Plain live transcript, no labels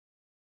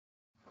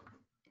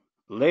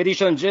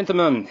Ladies and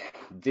gentlemen,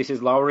 this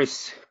is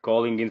Lauris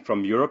calling in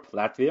from Europe,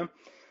 Latvia.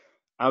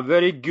 A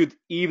very good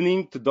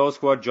evening to those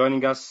who are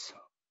joining us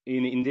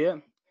in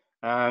India,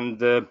 and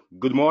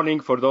good morning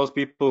for those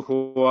people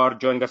who are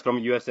joining us from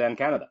USA and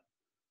Canada.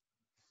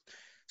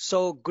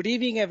 So good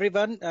evening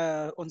everyone,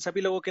 उन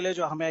सभी लोगों के लिए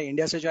जो हमें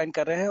India से join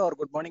कर रहे हैं और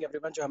गुड मॉर्निंग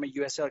एवरीवन जो हमें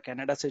यूएसए और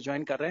कनाडा से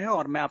ज्वाइन कर रहे हैं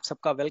और मैं आप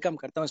सबका वेलकम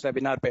करता हूं इस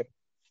वेबिनार पे.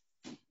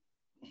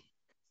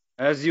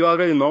 As you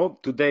already know,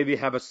 today we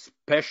have a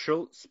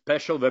special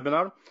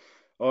webinar,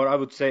 or I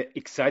would say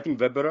exciting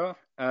webinar,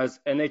 as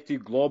NHT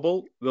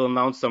Global will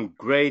announce some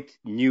great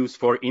news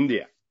for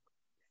India.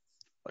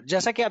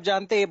 जैसा कि आप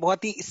जानते हैं ये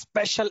बहुत ही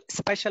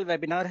स्पेशल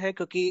वेबिनार है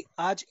क्योंकि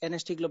आज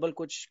एनएचटी ग्लोबल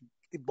कुछ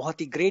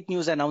बहुत ही ग्रेट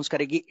न्यूज अनाउंस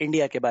करेगी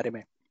इंडिया के बारे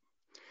में.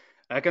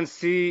 I can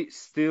see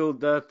still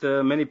that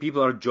many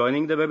people are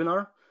joining the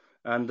webinar,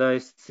 and I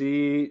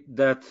see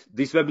that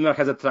this webinar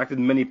has attracted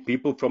many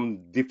people from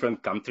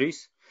different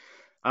countries.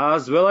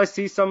 As well, I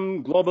see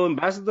some global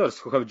ambassadors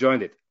who have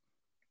joined it.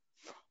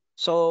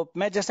 So,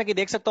 मैं जैसा कि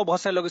देख सकता हूँ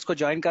बहुत सारे लोग इसको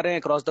ज्वाइन कर रहे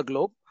हैं अक्रॉस द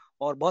ग्लोब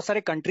और बहुत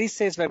सारे कंट्रीज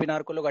से इस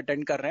वेबिनार को लोग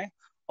अटेंड कर रहे हैं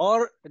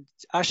और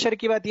आश्चर्य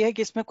की बात यह है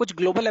कि इसमें कुछ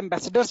ग्लोबल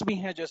एम्बेसडर्स भी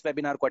हैं जो इस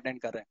वेबिनार को अटेंड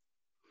कर रहे हैं.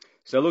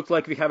 So it looks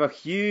like we have a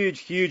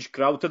huge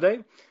crowd today,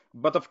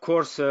 but of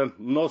course,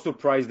 no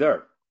surprise there.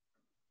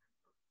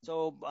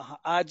 So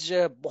आज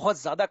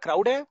बहुत ज्यादा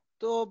क्राउड है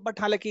तो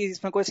बट हालांकि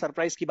इसमें कोई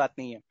सरप्राइज की बात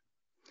नहीं है.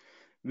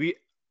 We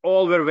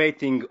all were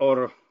waiting,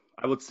 or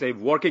I would say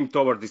working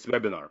toward this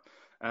webinar,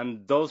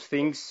 and those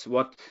things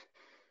what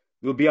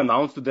will be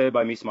announced today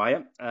by Miss Maya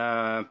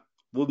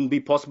wouldn't be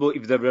possible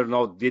if there were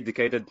no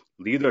dedicated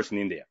leaders in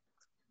India.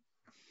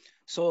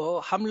 So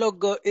हम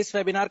लोग इस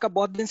webinar का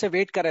बहुत दिन से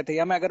wait कर रहे थे,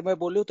 या मैं अगर मैं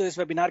बोलूं तो इस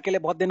वेबिनार के लिए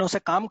बहुत दिनों से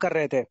काम कर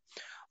रहे थे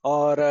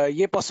और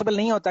ये पॉसिबल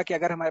नहीं होता कि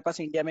अगर हमारे पास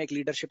इंडिया में एक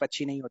लीडरशिप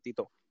अच्छी नहीं होती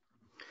तो.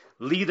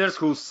 Leaders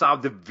who saw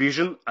the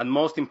vision and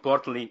most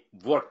importantly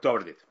worked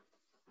toward it.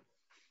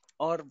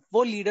 और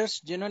वो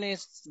लीडर्स जिन्होंने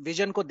इस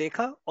विजन को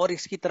देखा और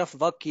इसकी तरफ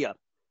वर्क किया.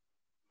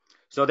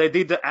 So they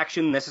did the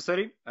action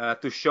necessary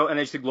to show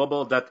NHT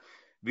Global that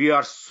we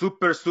are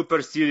super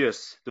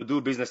serious to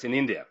do business in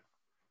India.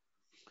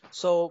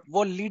 So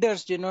वो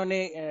लीडर्स जिन्होंने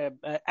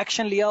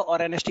एक्शन लिया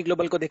और एनएचटी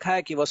ग्लोबल को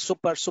दिखाया कि वो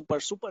सुपर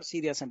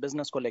सीरियस हैं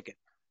बिजनेस को लेके.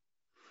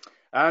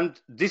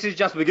 And this is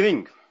just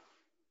beginning.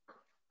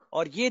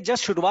 और ये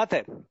जस्ट शुरुआत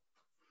है.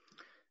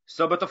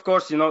 So, but of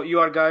course, you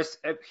are guys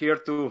here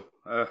to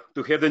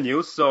hear the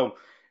news. So,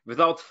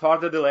 without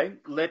further delay,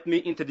 let me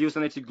introduce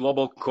NHT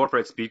Global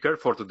corporate speaker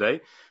for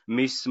today,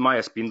 Miss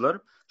Maya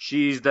Spindler.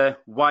 She is the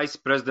Vice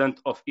President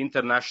of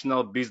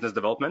International Business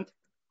Development.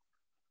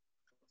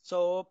 So,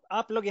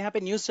 आप लोग यहाँ पे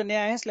news सुनने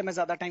आए हैं इसलिए मैं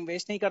ज्यादा टाइम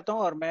वेस्ट नहीं करता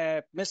हूँ और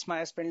मैं मिस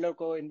माया स्पिंडलर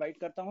को इनवाइट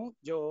करता हूँ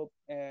जो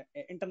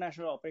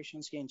इंटरनेशनल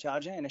ऑपरेशंस के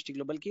इंचार्ज हैं एनएचटी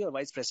ग्लोबल की और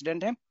वाइस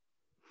प्रेसिडेंट हैं.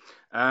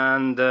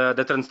 And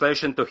the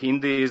translation to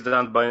Hindi is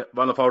done by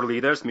one of our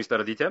leaders, Mr.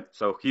 Aditya.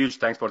 So huge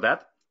thanks for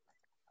that.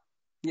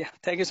 Yeah,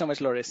 thank you so much,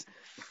 Loris.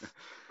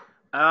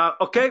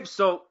 Okay,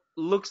 so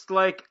looks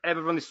like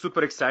everyone is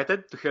super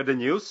excited to hear the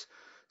news.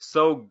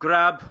 So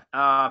grab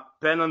a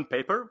pen and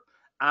paper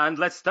and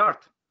let's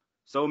start.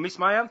 So Miss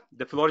Maya,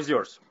 the floor is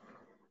yours.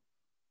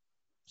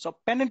 So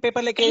pen and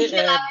paper लेके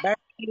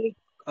बैठ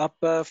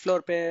आप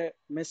floor पे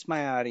miss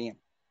माया आ रही हैं.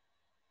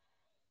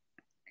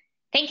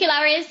 Thank you,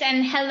 Lauris,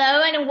 and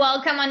hello and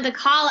welcome on the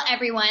call,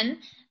 everyone.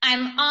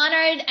 I'm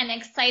honored and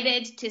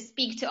excited to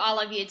speak to all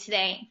of you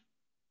today.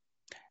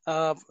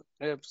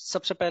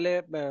 सबसे पहले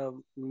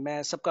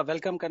मैं सबका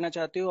वेलकम करना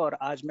चाहती हूँ और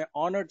आज मैं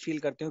ऑनर्ड फील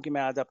करती हूँ कि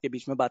मैं आज आपके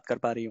बीच में बात कर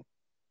पा रही हूँ.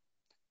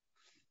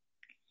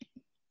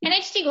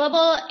 NHT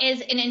Global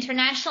is an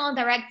international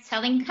direct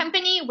selling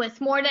company with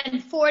more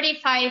than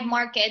 45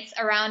 markets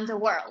around the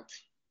world.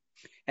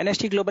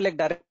 NHT Global एक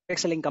डायरेक्ट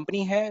सेलिंग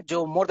कंपनी है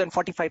जो more than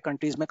 45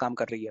 कंट्रीज में काम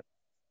कर रही है.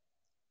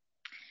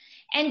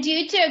 And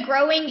due to a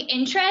growing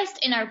interest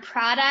in our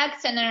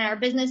products and in our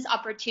business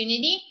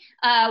opportunity,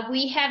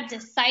 we have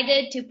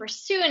decided to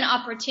pursue an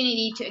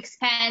opportunity to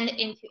expand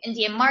into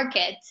Indian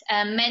markets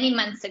many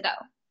months ago.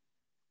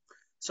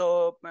 So,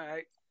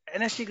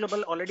 NHT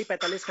Global already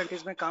 45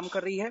 countries में काम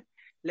कर रही है,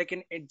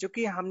 लेकिन जो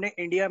कि हमने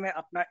India में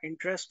अपना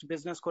इंटरेस्ट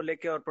बिजनेस को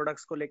लेके और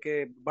प्रोडक्ट्स को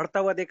लेके बढ़ता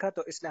हुआ देखा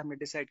तो इसलिए हमने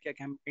डिसाइड किया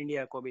कि हम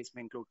इंडिया को भी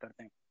इसमें इंक्लूड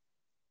करते हैं.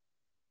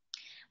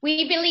 We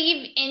believe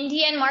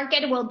Indian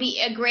market will be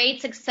a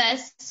great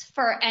success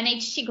for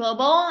NHT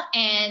Global,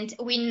 and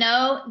we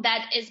know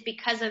that is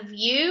because of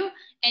you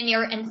and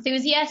your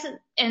enthusiasm,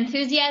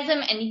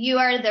 and you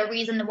are the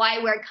reason why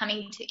we're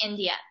coming to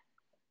India.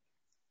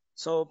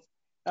 So,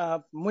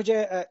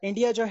 मुझे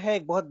India जो है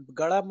एक बहुत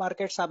बड़ा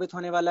market साबित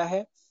होने वाला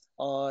है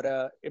और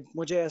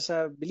मुझे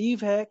ऐसा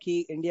बिलीव है कि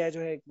इंडिया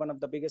जो है one of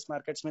the biggest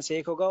markets में से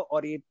एक होगा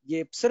और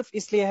ये सिर्फ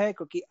इसलिए है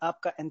क्योंकि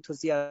आपका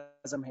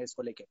एंथुसियाज्म है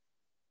इसको लेके.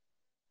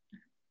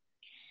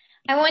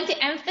 I want to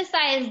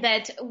emphasize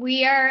that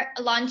we are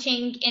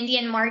launching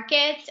Indian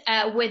markets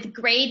with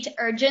great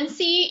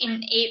urgency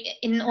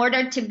in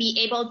order to be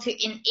able to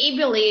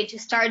enable you to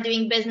start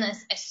doing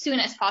business as soon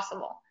as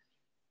possible.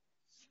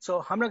 So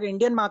हम लोग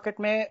Indian market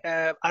में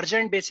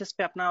urgent basis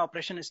पे अपना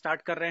operation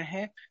start कर रहे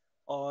हैं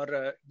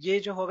और ये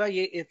जो होगा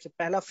ये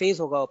पहला फेज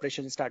होगा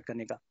ऑपरेशन स्टार्ट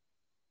करने का.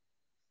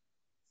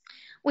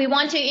 We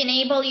want to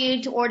enable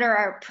you to order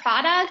our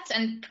products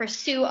and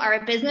pursue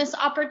our business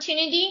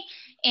opportunity.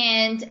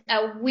 And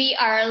we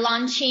are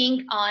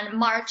launching on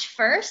March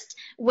 1st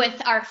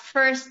with our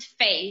first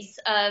phase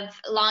of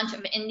launch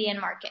of Indian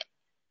market.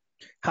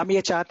 हम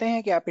ये चाहते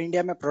हैं कि आप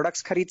India में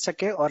products खरीद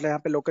सके और यहाँ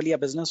पे लोकली या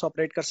बिजनेस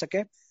ऑपरेट कर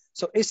सके.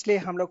 सो इसलिए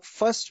हम लोग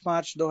 1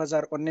 मार्च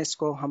 2019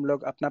 को हम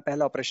लोग अपना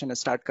पहला ऑपरेशन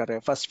स्टार्ट कर रहे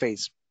हैं, first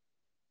phase.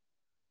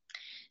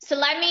 So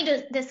let me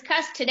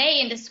discuss today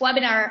in this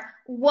webinar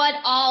what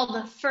all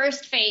the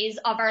first phase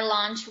of our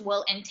launch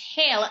will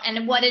entail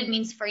and what it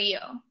means for you.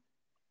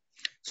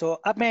 So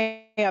अब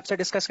मैं आपसे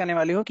डिस्कस करने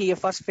वाली हूँ कि ये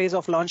फर्स्ट फेज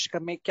ऑफ लॉन्च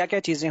में क्या क्या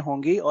चीजें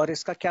होंगी और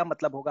इसका क्या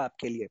मतलब होगा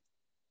आपके लिए.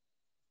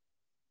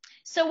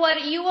 So what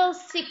you will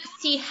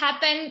see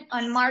happen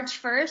on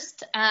March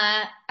 1st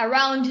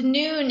around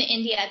noon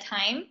India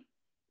time.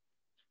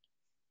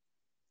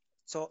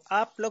 So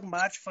आप लोग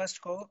मार्च 1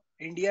 को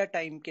इंडिया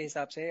टाइम के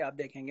हिसाब से आप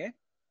देखेंगे.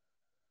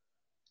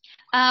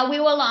 We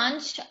will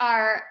launch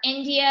our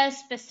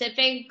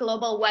India-specific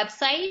global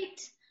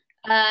website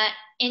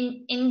in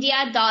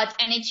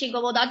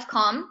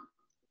india.nhtglobal.com.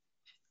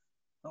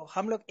 तो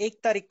हम लोग 1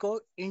 तारीख को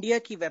इंडिया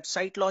की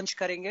वेबसाइट लॉन्च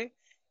करेंगे,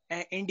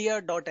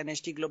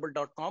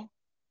 india.nhtglobal.com.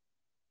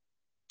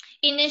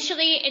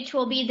 Initially, it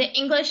will be the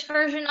English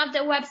version of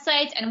the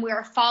website, and we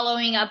are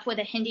following up with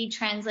the Hindi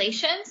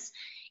translations.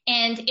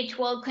 And it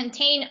will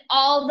contain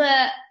all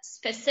the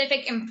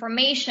specific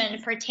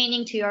information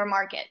pertaining to your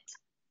market.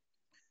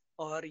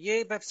 और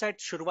ये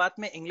website शुरुआत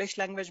में English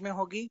language में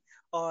होगी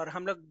और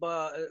हम लोग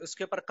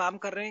उसके ऊपर काम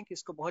कर रहे हैं कि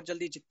इसको बहुत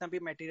जल्दी जितना भी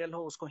मटेरियल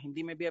हो उसको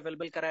हिंदी में भी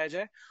अवेलेबल कराया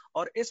जाए.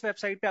 और इस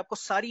वेबसाइट पे आपको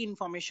सारी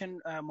इंफॉर्मेशन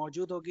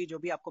मौजूद होगी जो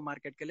भी आपको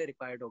मार्केट के लिए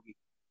रिक्वायर्ड होगी.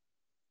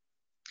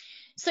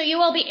 So you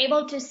will be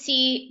able to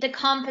see the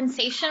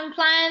compensation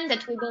plan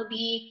that we will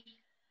be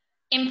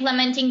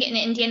implementing in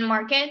the Indian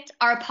market,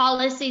 our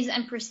policies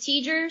and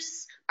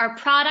procedures, our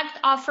product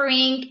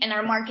offering, and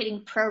our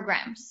marketing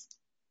programs.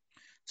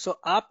 So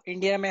आप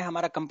India में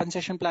हमारा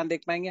compensation plan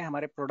देख पाएंगे,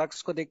 हमारे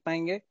products को देख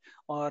पाएंगे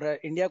और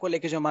इंडिया को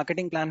लेके जो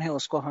मार्केटिंग प्लान है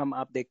उसको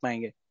आप देख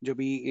पाएंगे जो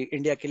भी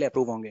इंडिया के लिए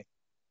अप्रूव होंगे.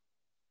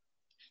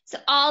 So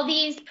all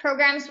these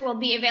programs will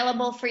be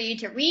available for you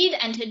to read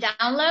and to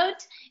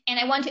download. And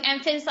I want to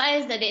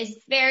emphasize that it is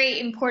very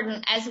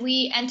important as we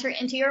enter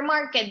into your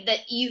market that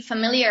you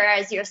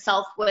familiarize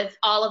yourself with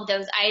all of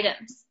those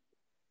items.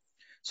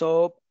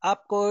 So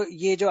आपको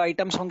ये जो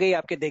items होंगे ये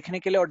आपके देखने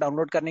के लिए और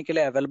डाउनलोड करने के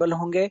लिए अवेलेबल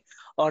होंगे.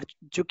 और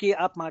चूंकि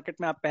आप मार्केट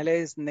में आप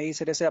पहले नई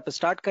सिरे से आप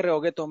स्टार्ट कर रहे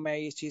होगे तो मैं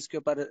इस चीज के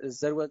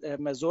ऊपर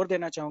मैं जोर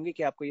देना चाहूंगी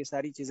कि आपको ये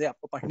सारी चीजें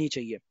आपको पढ़नी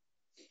चाहिए.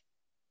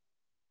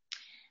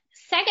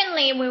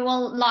 Secondly, we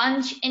will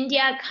launch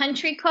India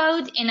country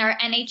code in our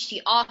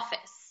NHT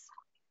office.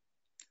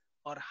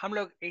 और हम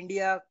लोग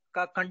इंडिया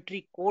का कंट्री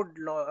कोड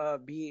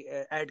भी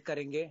ऐड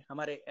करेंगे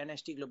हमारे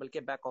NHT ग्लोबल के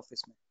बैक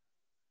ऑफिस में.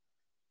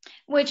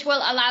 Which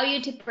will allow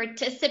you to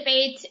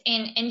participate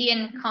in Indian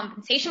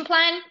compensation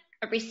plan,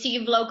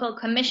 receive local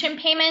commission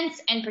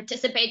payments, and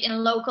participate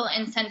in local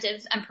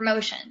incentives and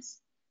promotions.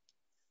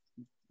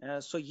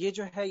 So ये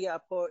जो है ये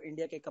आपको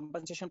इंडिया के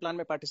कंपनसेशन प्लान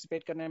में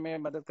पार्टिसिपेट करने में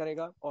मदद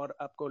करेगा और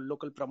आपको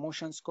लोकल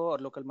प्रमोशंस को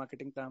और लोकल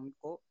मार्केटिंग प्लान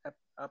को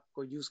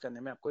आपको यूज करने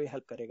में आपको ये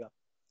हेल्प करेगा.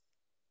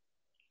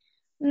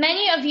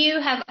 Many of you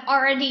have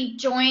already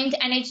joined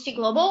NHT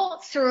Global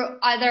through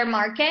other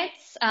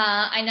markets.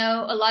 I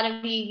know a lot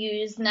of you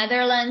use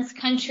Netherlands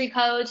country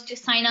code to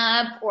sign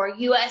up or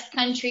US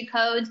country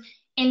code.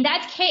 In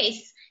that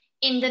case,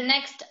 in the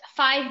next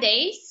 5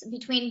 days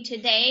between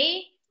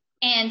today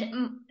and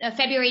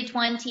February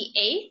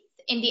 28th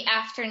in the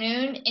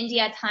afternoon,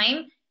 India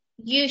time,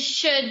 you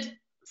should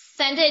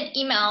send an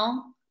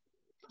email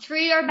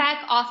through your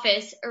back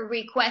office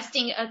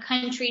requesting a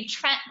country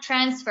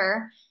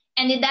transfer.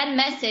 And in that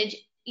message,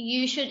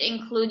 you should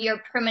include your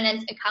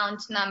permanent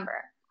account number.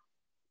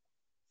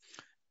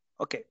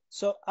 Okay,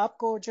 so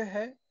आपको जो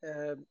है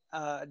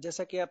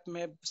जैसा कि आप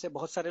में से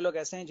बहुत सारे लोग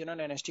ऐसे हैं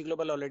जिन्होंने NHT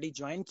ग्लोबल ऑलरेडी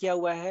ज्वाइन किया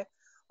हुआ है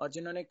और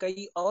जिन्होंने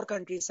कई और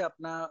कंट्री से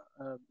अपना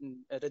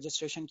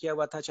रजिस्ट्रेशन किया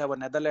हुआ था, चाहे वो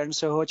नेदरलैंड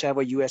से हो चाहे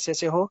वो USA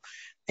से हो.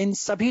 इन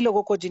सभी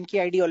लोगों को जिनकी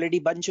आईडी ऑलरेडी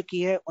बन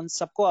चुकी है उन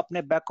सबको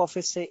अपने बैक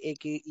ऑफिस से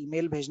एक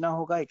ईमेल भेजना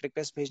होगा, एक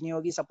रिक्वेस्ट भेजनी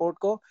होगी सपोर्ट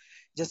को,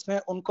 जिसमें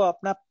उनको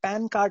अपना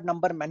पैन कार्ड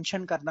नंबर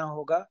मेंशन करना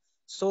होगा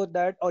सो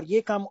दैट, और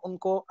ये काम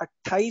उनको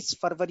 28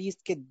 फरवरी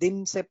के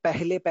दिन से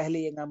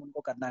पहले ये काम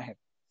उनको करना है.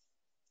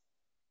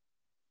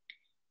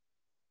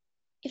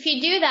 If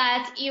you do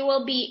that, you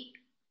will be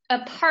a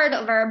part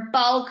of our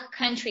bulk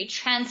country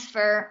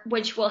transfer,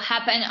 which will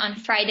happen on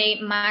Friday,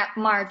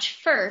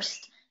 March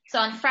 1st. So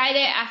on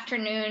Friday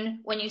afternoon,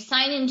 when you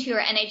sign into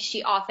your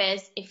NHT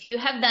office, if you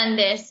have done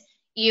this,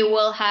 you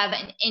will have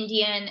an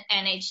Indian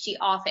NHT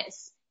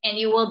office and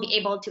you will be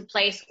able to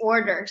place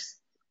orders.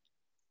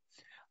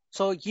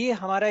 ये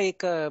हमारा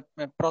एक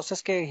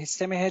process के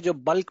हिस्से में है जो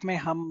bulk में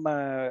हम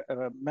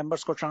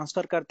मेंबर्स को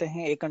ट्रांसफर करते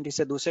हैं एक कंट्री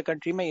से दूसरे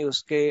कंट्री में, ये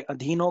उसके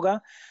अधीन होगा।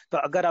 तो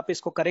अगर आप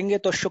इसको करेंगे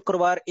तो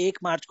शुक्रवार 1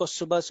 मार्च को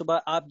सुबह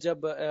सुबह आप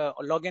जब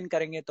लॉग इन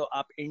करेंगे तो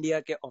आप इंडिया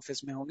के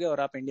ऑफिस में होंगे और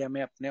आप इंडिया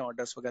में अपने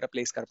ऑर्डर्स वगैरह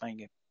प्लेस कर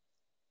पाएंगे।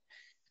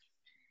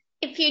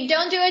 If you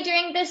don't do it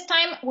during this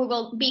time, we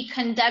will be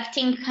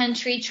conducting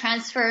country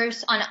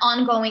transfers on an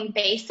ongoing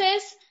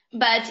basis,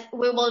 but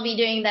we will be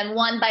doing them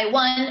one by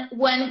one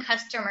when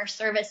customer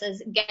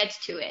services get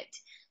to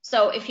it.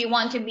 So if you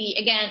want to be,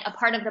 again, a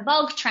part of the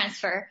bulk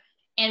transfer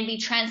and be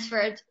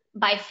transferred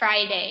by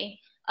Friday,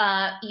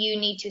 you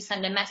need to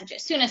send a message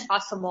as soon as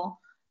possible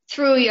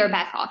through your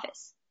back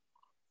office.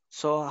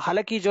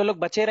 हालांकि जो लोग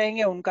बचे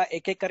रहेंगे उनका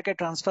एक एक करके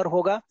transfer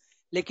होगा,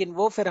 लेकिन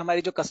वो फिर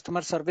हमारी जो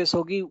कस्टमर सर्विस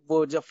होगी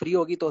वो जब फ्री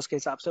होगी तो उसके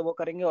हिसाब से वो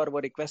करेंगे और वो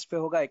रिक्वेस्ट पे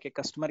होगा एक एक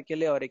कस्टमर के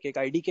लिए और एक एक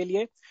आईडी के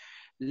लिए।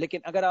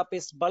 लेकिन अगर आप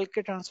इस बल्क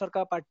के ट्रांसफर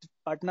का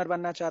पार्टनर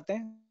बनना चाहते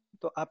हैं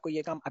तो आपको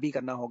ये काम अभी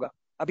करना होगा,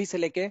 अभी से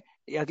लेके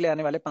अगले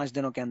आने वाले 5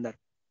 दिनों के अंदर।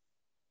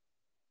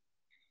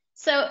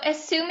 So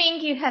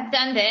assuming you have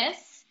done this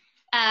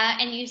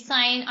and you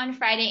sign on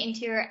Friday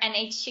into your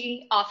NHT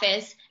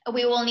office,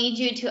 we will need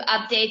you to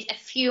update a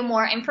few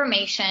more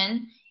information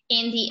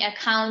in the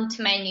account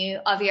menu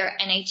of your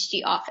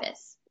NHT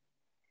office.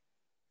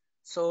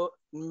 So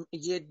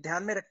ये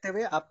ध्यान में रखते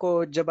हुए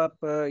आपको जब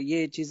आप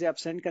ये चीजें आप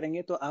सेंड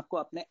करेंगे तो आपको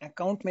अपने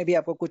अकाउंट में भी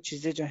आपको कुछ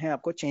चीजें जो हैं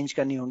आपको चेंज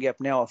करनी होंगी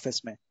अपने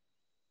ऑफिस में।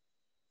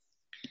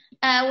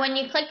 When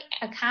you click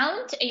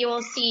account, you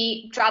will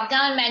see drop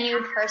down menu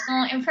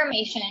personal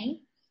information,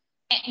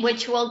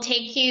 which will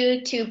take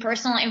you to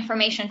personal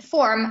information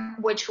form,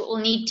 which will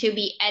need to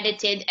be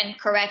edited and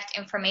correct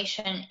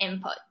information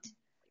input.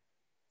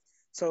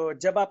 So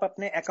जब आप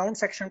अपने account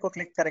section को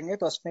click करेंगे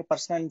तो उसमें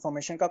personal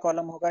information का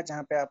column होगा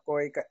जहां पे आपको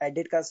एक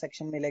एडिट का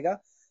सेक्शन मिलेगा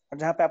और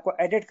जहां पे आपको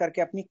एडिट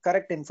करके अपनी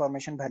करेक्ट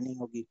इन्फॉर्मेशन भरनी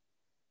होगी।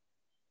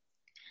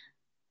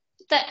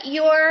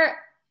 Your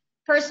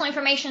personal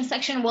information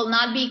section will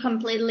not be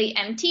completely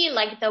empty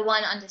like the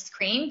one on the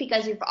screen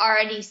because you've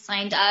already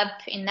signed up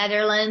in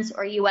Netherlands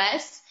or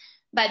US,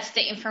 but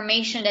the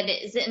information that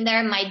is in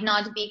there might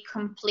not be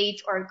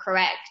complete or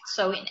correct.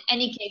 So in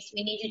any case,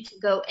 we need you to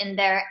go in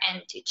there and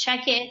to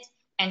check it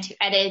and to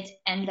edit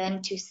and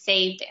then to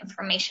save the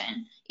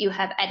information you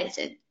have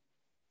edited.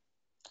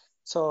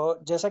 So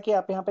जैसा कि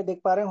आप यहाँ पे देख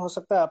पा रहे हैं, हो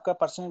सकता है आपका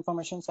पर्सनल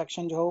इन्फॉर्मेशन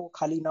सेक्शन जो हो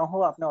खाली ना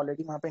हो, आपने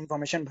ऑलरेडी वहाँ पे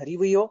इन्फॉर्मेशन भरी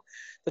हुई हो,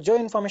 तो जो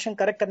इन्फॉर्मेशन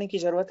करेक्ट करने की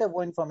जरूरत है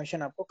वो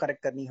इन्फॉर्मेशन आपको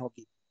करेक्ट करनी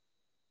होगी।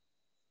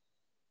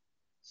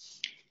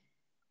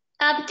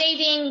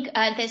 Updating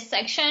this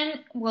section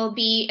will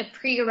be a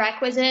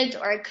prerequisite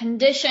or a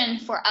condition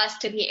for us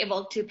to be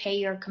able to pay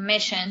your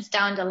commissions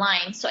down the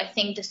line. So I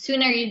think the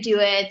sooner you do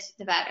it,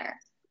 the better.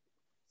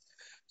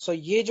 So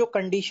ये जो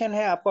condition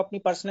है आपको अपनी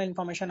personal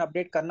information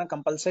update करना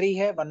compulsory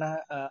है, वरना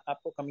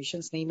आपको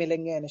commissions नहीं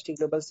मिलेंगे एनएचटी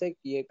ग्लोबल से,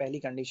 ये पहली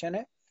कंडीशन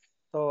है।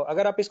 तो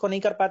अगर आप इसको नहीं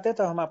कर पाते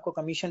तो हम आपको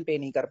कमीशन पे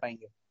नहीं कर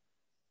पाएंगे।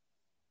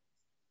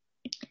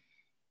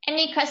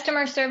 Any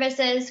customer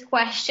services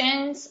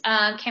questions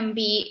can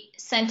be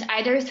sent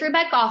either through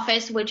back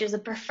office, which is a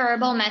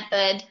preferable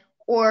method,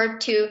 or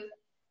to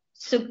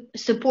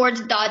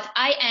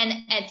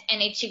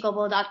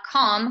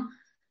support.in@nhtglobal.com.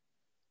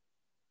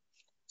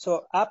 So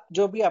आप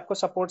जो भी आपको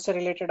सपोर्ट से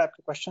रिलेटेड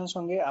आपके क्वेश्चंस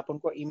होंगे आप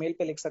उनको ईमेल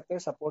पे लिख सकते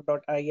हैं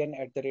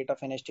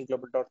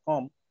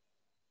support.in@nhtglobal.com.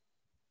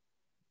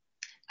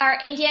 Our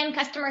Indian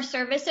customer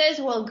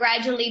services will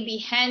gradually be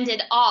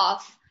handed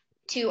off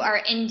to our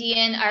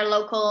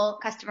local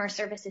customer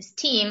services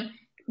team,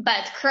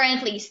 but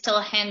currently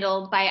still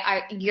handled by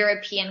our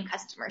European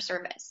customer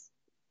service.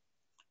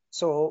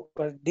 So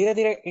धीरे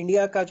धीरे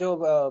इंडिया का जो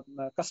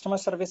कस्टमर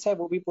सर्विस है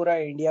वो भी पूरा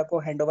इंडिया को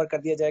हैंड ओवर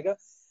कर दिया जाएगा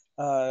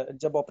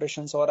जब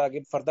ऑपरेशंस और आगे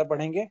फर्दर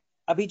बढ़ेंगे।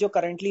 अभी जो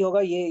करंटली होगा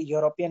ये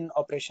यूरोपियन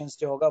ऑपरेशंस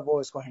जो होगा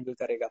वो इसको हैंडल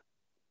करेगा।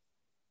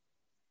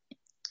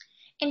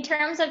 In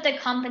terms of the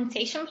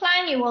compensation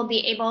plan, you will be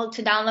able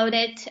to download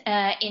it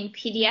in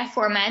PDF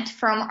format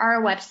from our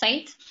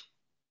website.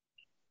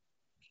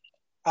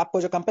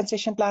 आपको जो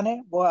compensation plan है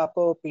वो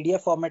आपको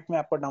PDF फॉर्मेट में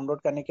आपको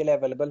डाउनलोड करने के लिए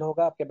अवेलेबल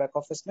होगा आपके बैक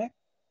ऑफिस में।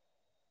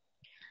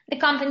 The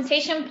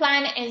compensation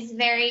plan is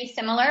very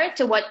similar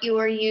to what you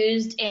were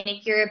used in a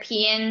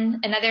European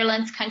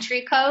Netherlands country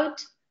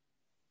code.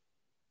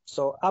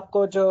 So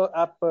आपको जो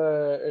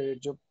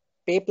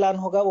पे प्लान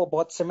होगा वो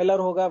बहुत सिमिलर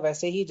होगा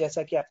वैसे ही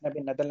जैसा कि आपने अभी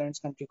नेदरलैंड्स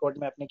कंट्री कोड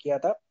में आपने किया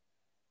था।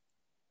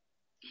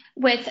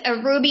 With a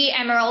ruby,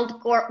 emerald,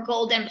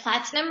 gold, and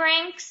platinum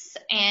ranks,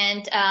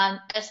 and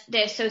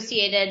the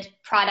associated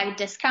product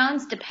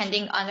discounts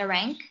depending on the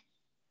rank.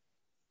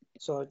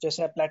 So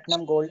जैसे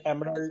प्लैटिनम, गोल्ड,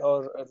 एमरल्ड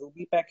और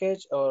रूबी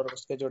पैकेज और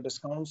उसके जो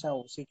डिस्काउंट्स हैं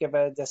उसी के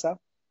वजह जैसा।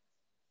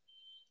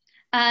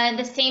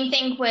 The same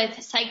thing with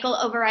cycle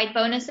override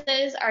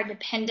bonuses are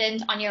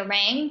dependent on your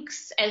ranks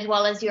as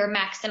well as your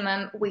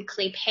maximum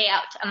weekly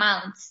payout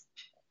amounts.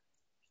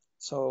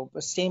 So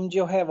same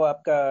जो है वो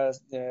आपका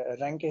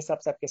रैंक के हिसाब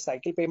से आपके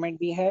साइकिल पेमेंट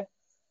भी है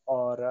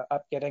और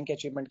आपके रैंक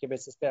अचीवमेंट के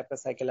बेसिस पे आपका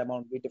साइकिल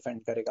अमाउंट भी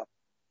डिपेंड करेगा।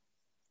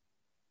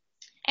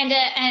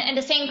 And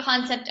the same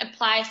concept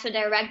applies to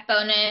direct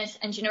bonus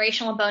and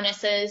generational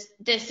bonuses.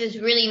 This is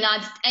really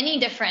not any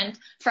different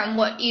from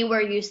what you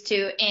were used to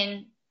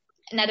in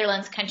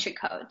Netherlands country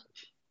code.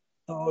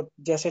 तो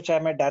जैसे चाहे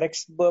मैं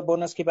direct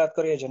bonus की बात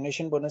करूं या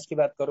जनरेशन बोनस की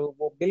बात करूं,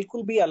 वो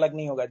बिल्कुल भी अलग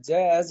नहीं होगा.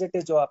 एज इट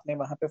इज जो आपने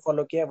वहां पे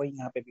फॉलो किया वही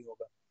यहाँ पे भी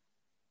होगा.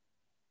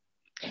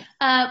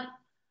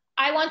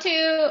 I want to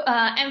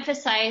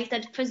emphasize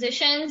that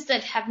positions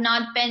that have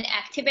not been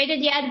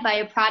activated yet by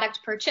a product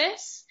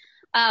purchase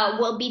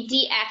will be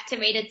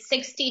deactivated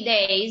 60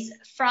 days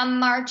from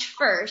March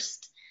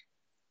 1st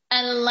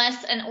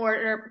unless an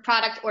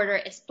product order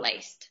is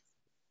placed.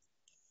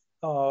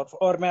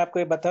 और मैं आपको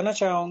ये बताना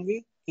चाहूंगी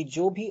कि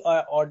जो भी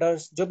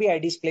ऑर्डर्स, जो भी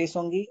आईडीज प्लेस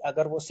होंगी,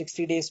 अगर वो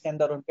 60 डेज के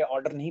अंदर उन पे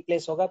ऑर्डर नहीं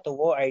प्लेस होगा तो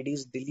वो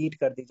आईडीज डिलीट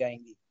कर दी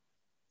जाएंगी.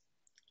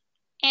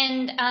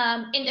 And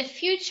in the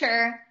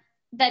future,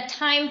 the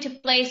time to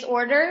place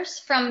orders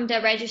from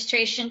the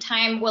registration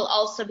time will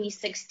also be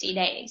 60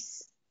 days.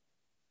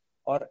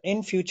 और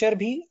इन फ्यूचर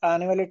भी,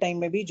 आने वाले टाइम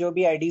में भी जो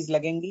भी आईडीज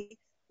लगेंगी,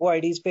 वो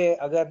आईडीज पे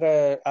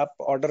अगर आप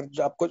ऑर्डर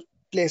जो आपको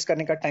प्लेस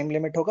करने का टाइम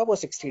लिमिट होगा वो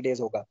 60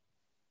 डेज होगा.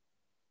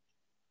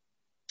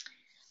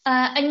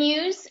 A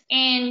news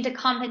in the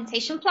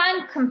compensation plan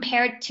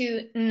compared to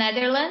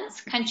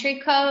Netherlands country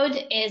code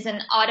is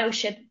an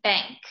Autoship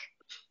bank.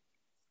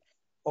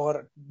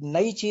 और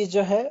नई चीज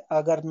जो है,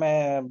 अगर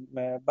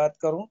मैं बात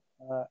करूं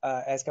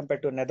as compare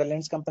to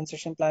Netherlands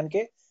compensation plan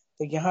के,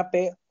 तो यहाँ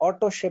पे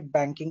ऑटोशिप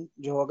बैंकिंग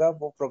जो होगा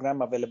वो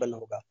प्रोग्राम अवेलेबल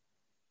होगा.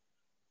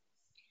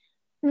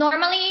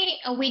 Normally,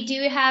 we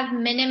do have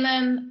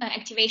minimum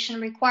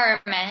activation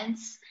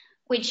requirements,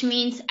 which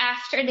means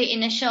after the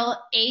initial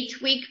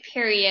 8-week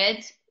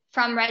period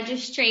from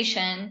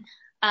registration,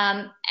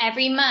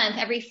 every month,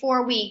 every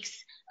 4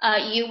 weeks,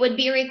 you would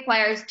be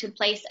required to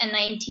place a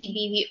 90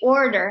 BV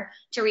order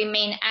to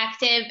remain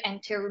active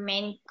and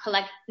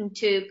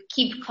to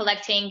keep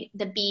collecting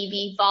the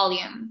BV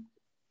volume.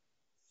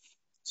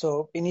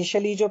 So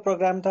initially जो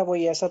programme था वो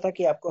ये ऐसा था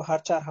कि आपको हर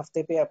 4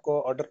 हफ्ते पे आपको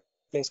ऑर्डर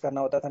प्लेस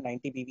करना होता था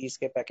 90 BVs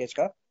के पैकेज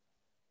का.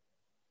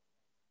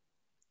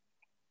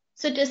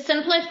 So to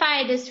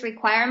simplify this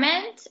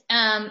requirement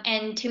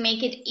and to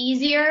make it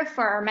easier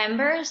for our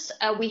members,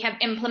 we have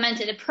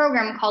implemented a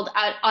program called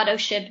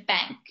Autoship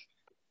Bank.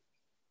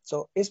 So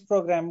इस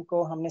प्रोग्राम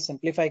को हमने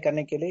सिंप्लीफाई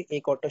करने के लिए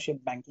एक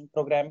ऑटोशिप बैंकिंग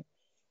प्रोग्राम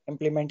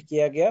इम्प्लीमेंट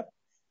किया गया,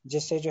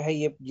 जिससे जो है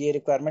ये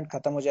रिक्वायरमेंट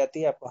खत्म हो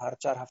जाती है. आपको हर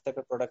 4 हफ्ते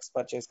पे प्रोडक्ट्स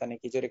परचेज करने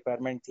की जो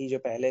रिक्वायरमेंट थी, जो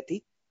पहले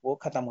थी, वो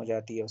खत्म हो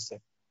जाती है उससे.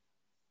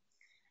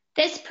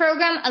 This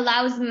program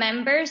allows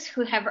members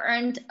who have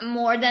earned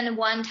more than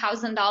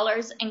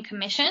 $1,000 in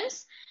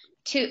commissions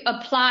to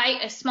apply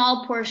a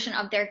small portion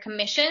of their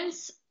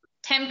commissions,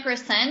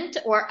 10%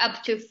 or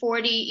up to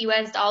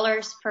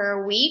 $40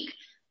 per week,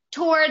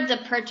 toward the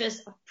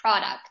purchase of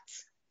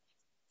products.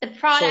 The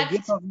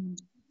product.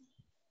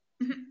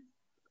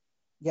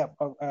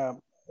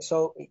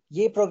 So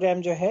ये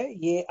programme जो है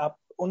ये आप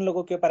उन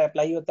लोगों के ऊपर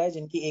apply होता है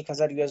जिनकी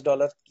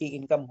 $1,000 की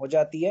इनकम हो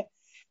जाती है.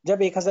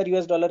 जब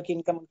 $1,000 की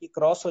इनकम उनकी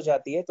क्रॉस हो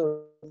जाती है तो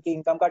उनकी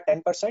इनकम का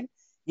 10%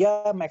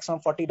 या मैक्सिमम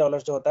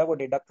 $40 जो होता है वो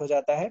डिडक्ट हो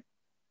जाता है.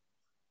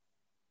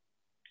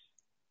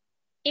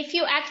 If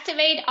you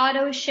activate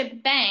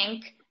Autoship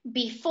Bank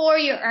before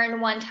you earn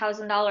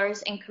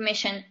 $1,000 in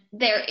commission,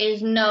 there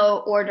is no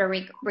order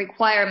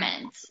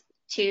requirement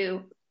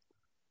to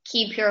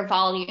keep your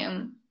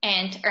volume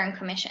and earn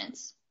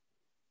commissions.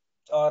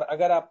 और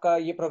अगर आपका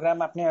ये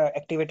प्रोग्राम आपने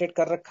एक्टिवेटेड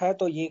कर रखा है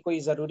तो ये कोई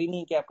जरूरी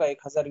नहीं कि आपका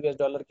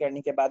 $1,000 की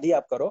अर्निंग के बाद ही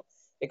आप करो.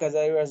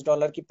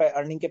 $1,000 की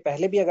अर्निंग के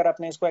पहले भी अगर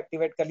आपने इसको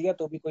एक्टिवेट कर लिया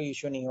तो भी कोई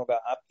इश्यू नहीं होगा.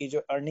 आपकी जो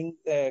अर्निंग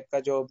का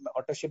जो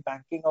ऑटोशिप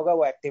बैंकिंग होगा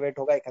वो एक्टिवेट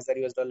होगा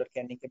 $1,000 की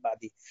अर्निंग के बाद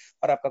ही,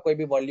 और आपका कोई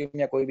भी वॉल्यूम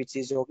या कोई भी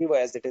चीज होगी वो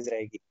एज इट इज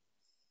रहेगी.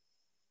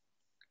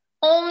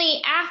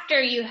 Only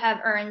after you have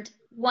earned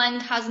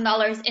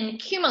 $1,000 in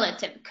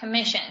cumulative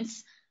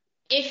commissions.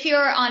 If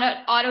you're on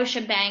an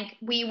Autoship bank,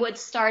 we would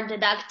start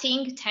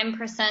deducting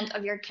 10%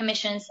 of your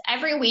commissions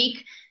every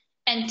week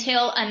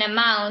until an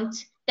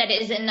amount that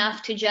is enough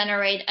to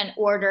generate an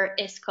order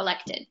is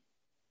collected.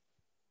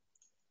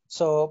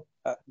 So,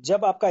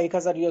 जब आपका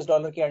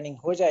 $1,000 की earning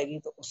हो जाएगी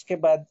तो उसके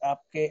बाद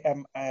आपके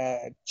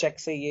check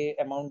से ये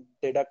अमाउंट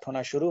डिडक्ट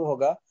होना शुरू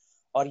होगा,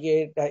 और ये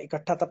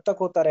इकट्ठा तब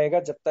तक होता रहेगा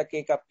जब तक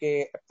एक आपके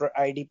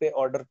आईडी पे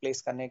ऑर्डर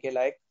प्लेस करने के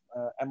लायक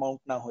अमाउंट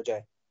ना हो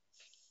जाए.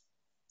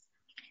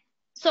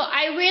 So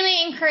I really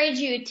encourage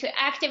you to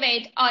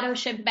activate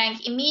Autoship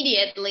Bank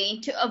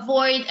immediately to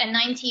avoid a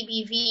 90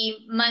 BV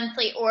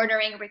monthly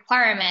ordering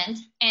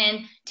requirement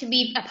and to be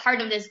a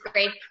part of this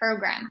great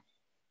program.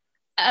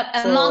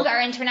 Among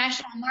our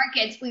international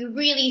markets, we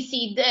really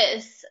see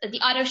this,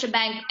 the Autoship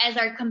Bank,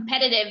 as our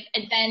competitive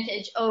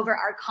advantage over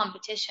our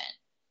competition.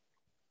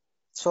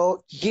 So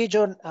ये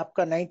जो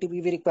आपका 90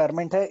 BV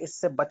requirement है,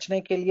 इससे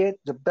बचने के लिए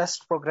जो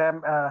best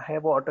programme है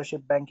वो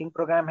ऑटोशिप बैंकिंग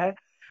प्रोग्राम है.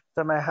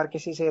 तो मैं हर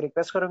किसी से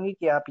रिक्वेस्ट करूंगी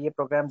कि आप ये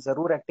प्रोग्राम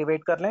जरूर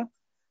एक्टिवेट कर लें,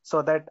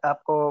 सो दैट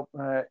आपको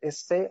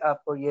इससे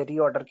आपको ये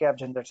रीऑर्डर के आप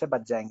झंझट से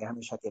बच जाएंगे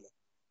हमेशा के लिए.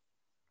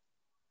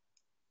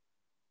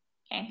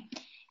 Okay.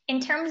 In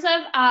terms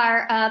of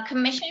our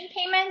commission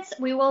payments,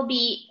 we will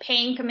be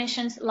paying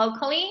commissions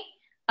locally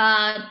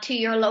to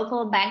your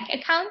local bank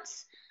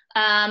accounts.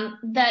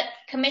 The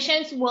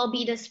commissions will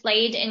be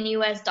displayed in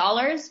US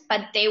dollars,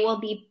 but they will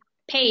be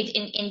paid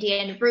in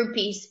Indian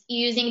rupees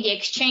using the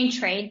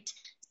exchange rate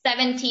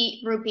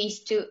 70 rupees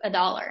to a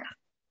dollar.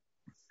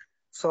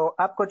 So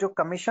आपको जो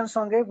commissions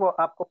होंगे वो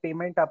आपको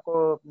payment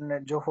आपको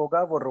जो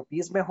होगा वो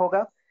rupees में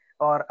होगा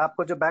और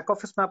आपको जो बैक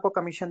ऑफिस में आपको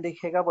कमीशन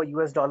दिखेगा वो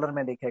यूएस डॉलर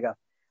में दिखेगा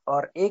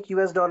और एक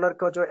यूएस डॉलर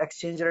का जो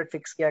एक्सचेंज रेट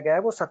फिक्स किया गया है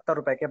वो 70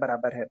 रुपए के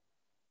बराबर है.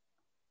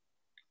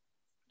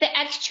 The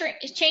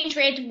exchange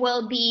rate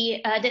will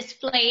be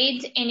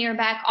displayed in your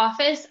back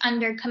office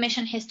under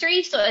commission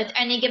history. So at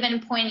any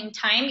given point in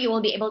time, you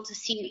will be able to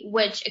see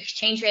which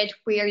exchange rate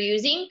we are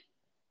using.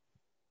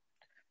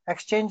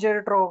 Exchange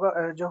rate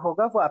जो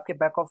होगा वो आपके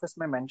back office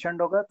में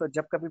mentioned होगा. तो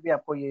जब कभी भी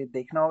आपको ये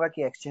देखना होगा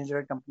कि एक्सचेंज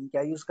रेट कंपनी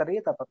क्या यूज कर रही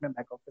है तो आप अपने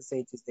बैक ऑफिस से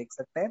ये चीज देख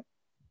सकते हैं.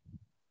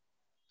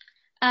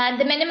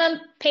 The minimum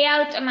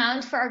payout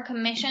amount for our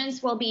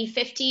commissions will be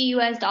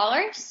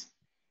 $50.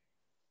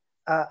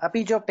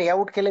 अभी जो पे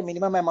आउट के लिए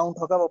मिनिमम अमाउंट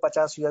होगा वो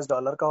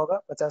 $50 का होगा.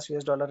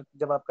 $50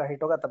 जब आपका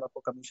हिट होगा तब आपको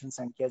कमीशन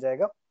सेंड किया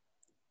जाएगा.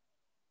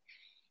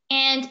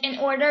 And in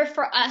order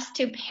for us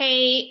to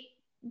pay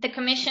the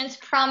commissions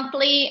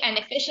promptly and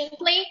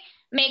efficiently,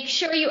 make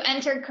sure you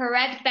enter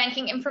correct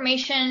banking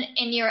information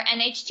in your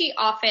NHT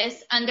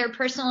office under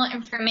personal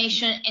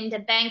information in the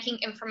banking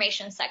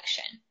information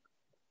section.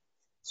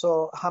 So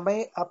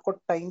हमें आपको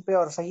time पे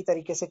और सही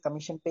तरीके से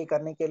commission पे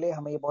करने के लिए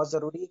हमें ये बहुत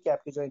जरूरी है कि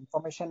आपकी जो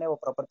इन्फॉर्मेशन है वो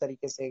प्रॉपर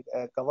तरीके से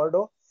कवर्ड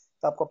हो.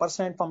 तो आपको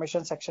पर्सनल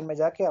इन्फॉर्मेशन सेक्शन में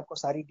जाके आपको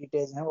सारी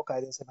डिटेल्स हैं वो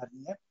कायदे से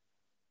भरनी है.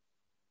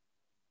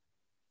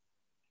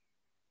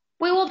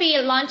 We will be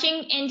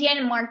launching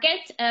Indian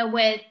market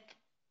with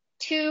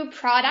 2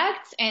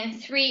 products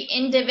and 3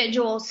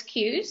 individual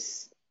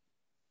SKUs.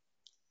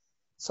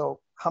 So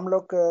हम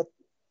लोग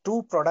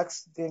 2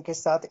 प्रोडक्ट्स के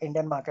साथ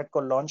इंडियन मार्केट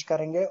को लॉन्च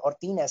करेंगे और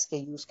 3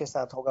 SKUs के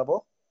साथ होगा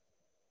वो.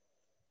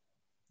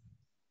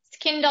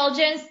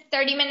 Skindulgence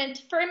 30-minute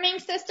firming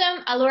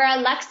system, Allura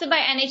Luxa by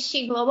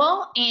NHT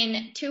Global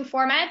in 2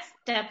 formats,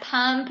 the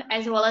pump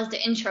as well as the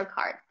intro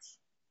cards.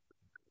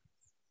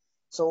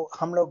 So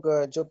हम लोग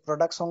जो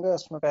प्रोडक्ट्स होंगे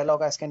उसमें पहला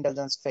होगा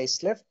स्किंडल्जेंस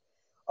फेसलिफ्ट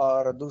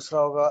और दूसरा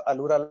होगा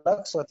अलूरा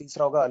लक्स और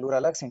तीसरा होगा अलूरा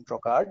lux intro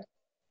card.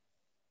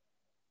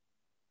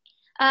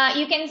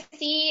 You can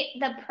see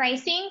the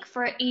pricing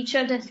for each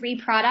of the 3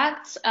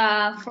 products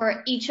for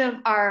each of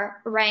our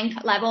rank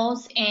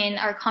levels in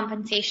our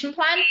compensation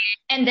plan.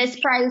 And this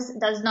price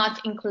does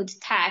not include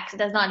tax,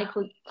 does not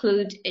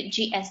include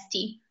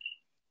GST.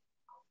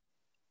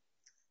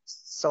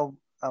 So,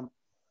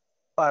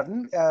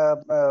 pardon,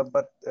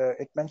 but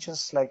it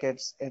mentions like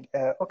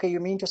okay, you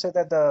mean to say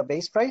that the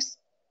base price?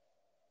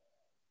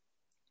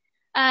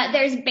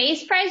 There's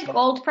base price,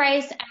 gold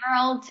price,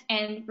 emerald,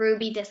 and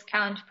ruby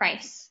discount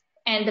price.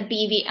 And the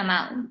BV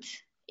amount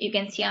you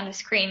can see on the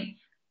screen.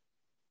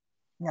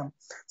 Yeah.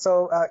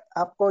 So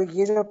आपको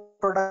ये जो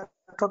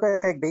product होगा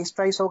एक base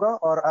price होगा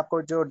और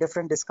आपको जो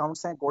different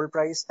discounts हैं गोल्ड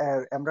प्राइस,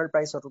 एमरल्ड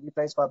प्राइस और रूबी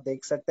प्राइस को आप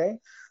देख सकते हैं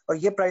और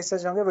ये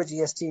प्राइसेस होंगे वो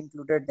जीएसटी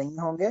इंक्लूडेड नहीं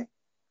होंगे.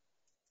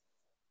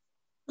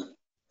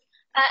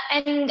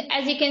 And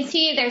as you can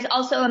see, there's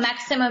also a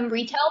maximum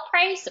retail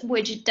price,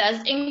 which does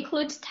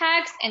include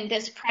tax, and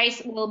this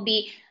price will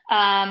be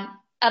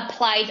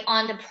applied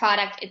on the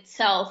product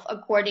itself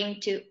according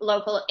to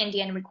local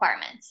Indian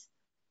requirements.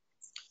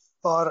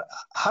 और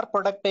हर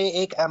product पे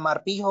एक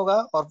MRP होगा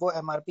और वो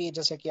MRP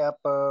जैसे कि आप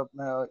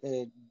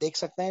देख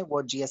सकते हैं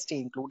वो जीएसटी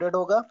इंक्लूडेड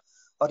होगा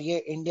और ये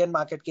इंडियन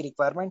मार्केट की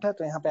रिक्वायरमेंट है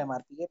तो यहाँ पे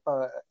एमआरपी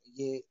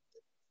ये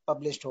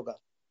पब्लिश्ड होगा.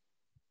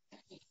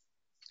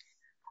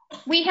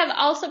 We have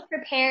also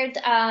prepared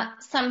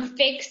some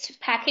fixed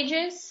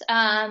packages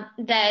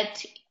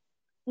that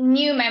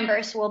new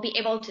members will be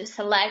able to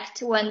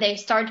select when they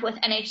start with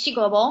NHT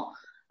Global.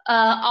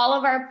 All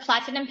of our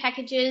platinum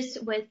packages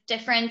with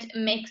different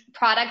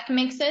product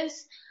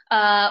mixes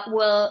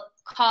will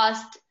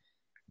cost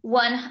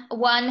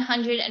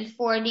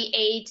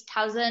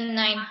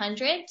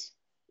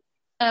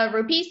 148,900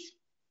 rupees.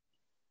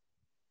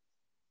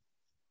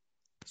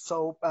 So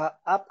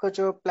आपको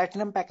जो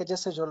platinum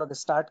packages से जो लोग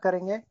start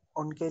करेंगे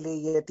उनके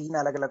लिए ये 3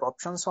 अलग अलग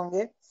ऑप्शंस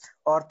होंगे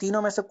और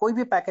तीनों में से कोई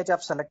भी पैकेज आप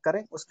सेलेक्ट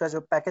करें उसका जो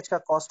पैकेज का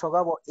कॉस्ट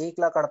होगा वो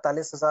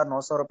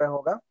 1,48,900 रुपए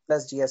होगा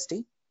प्लस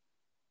जीएसटी.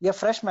 ये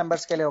फ्रेश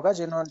मेंबर्स के लिए होगा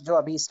जो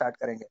अभी स्टार्ट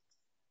करेंगे.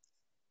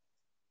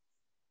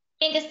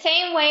 In the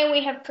same way,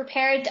 we have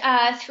prepared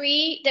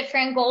 3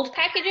 different gold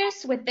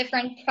packages with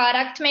different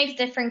product mix,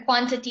 different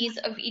quantities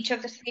of each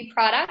of the 3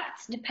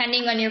 products,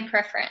 depending on your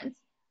preference.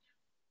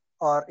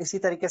 और इसी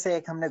तरीके से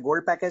एक हमने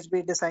गोल्ड पैकेज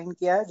भी डिजाइन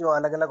किया है जो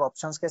अलग अलग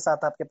ऑप्शंस के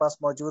साथ आपके पास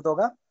मौजूद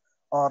होगा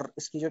और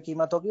इसकी जो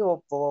कीमत होगी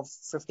वो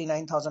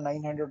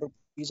 59,900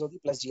 रुपीस होगी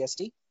plus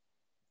GST.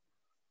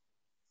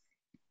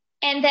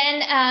 And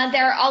then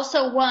there are also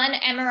 1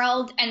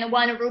 emerald and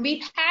 1 ruby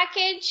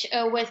package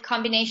with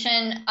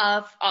combination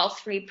of all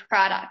 3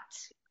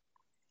 products.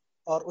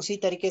 और उसी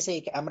तरीके से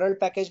एक एमरल्ड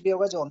पैकेज भी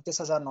होगा जो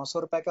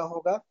 29,900 रुपए का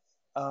होगा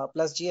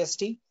प्लस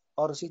जीएसटी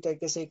और उसी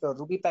तरीके से एक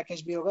रूबी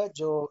पैकेज भी होगा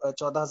जो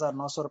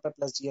 14,900 रुपए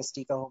प्लस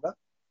जीएसटी का होगा.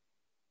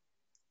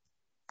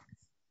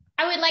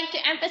 I would like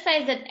to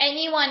emphasize that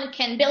anyone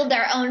can build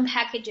their own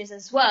packages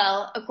as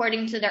well,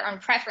 according to their own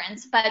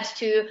preference. But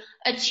to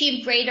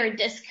achieve greater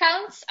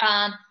discounts,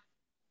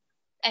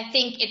 I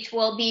think it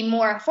will be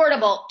more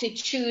affordable to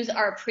choose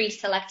our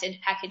pre-selected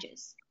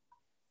packages.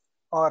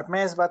 और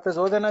मैं इस बात पे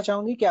जोर देना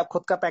चाहूंगी कि आप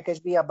खुद का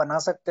पैकेज भी आप बना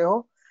सकते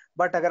हो,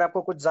 बट अगर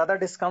आपको कुछ ज्यादा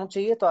डिस्काउंट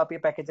चाहिए तो आप ये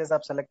पैकेजेस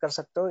आप सेलेक्ट कर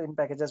सकते हो. इन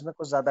पैकेजेस में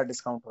कुछ ज्यादा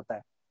डिस्काउंट होता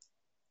है.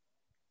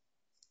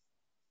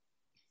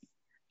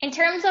 In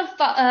terms of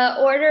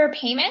order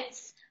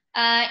payments,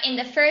 in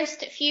the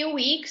first few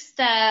weeks,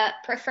 the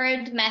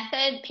preferred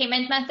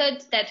payment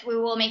method that we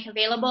will make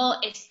available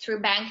is through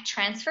bank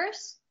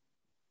transfers.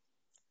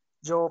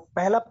 जो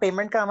पहला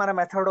पेमेंट का हमारा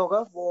मेथड होगा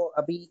वो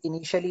अभी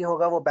इनिशियली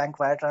होगा, वो बैंक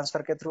वायर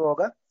ट्रांसफर के थ्रू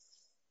होगा.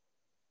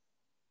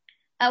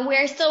 We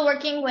are still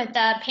working with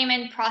the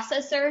payment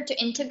processor to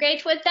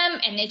integrate with them,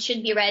 and it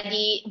should be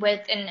ready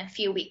within a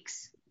few weeks.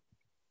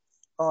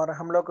 और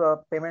हम लोग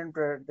पेमेंट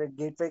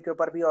गेटवे के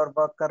ऊपर भी और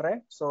वर्क कर रहे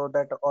हैं, सो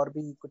दैट और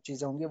भी कुछ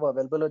चीजें होंगी वो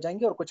अवेलेबल हो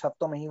जाएंगी और कुछ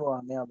हफ्तों में ही वो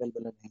हमें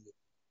अवेलेबल हो जाएंगी.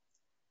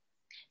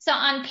 So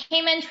on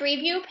payment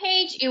review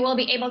page, you will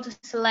be able to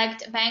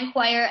select bank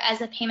wire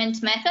as a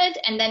payment method,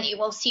 and then you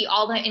will see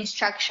all the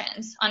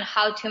instructions on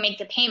how to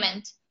make the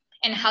payment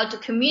and how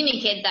to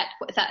communicate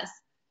that with us.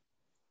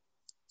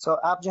 सो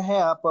आप जो है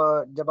आप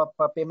जब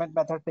आप payment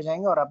method पे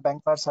जाएंगे और आप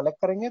बैंक वायर सेलेक्ट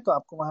करेंगे तो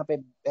आपको वहां पे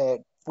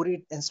पूरी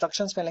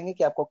इंस्ट्रक्शंस मिलेंगे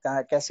कि आपको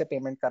कैसे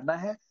पेमेंट करना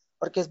है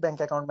और किस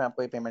बैंक अकाउंट में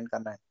आपको ये पेमेंट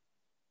करना है.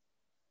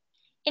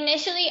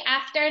 Initially,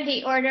 after the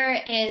order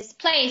is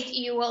placed,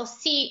 you will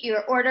see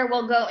your order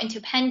will go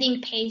into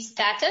pending pay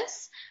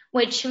status,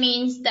 which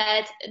means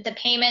that the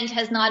payment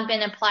has not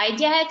been applied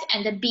yet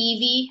and the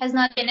BV has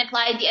not been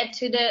applied yet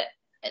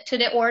to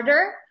the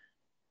order.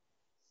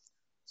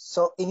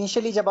 So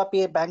initially जब आप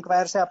ये bank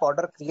wire से आप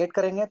order create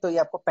करेंगे तो ये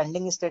आपको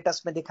pending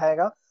status में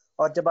दिखाएगा,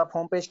 और जब आप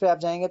होम पेज पे आप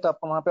जाएंगे तो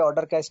आपको वहां पे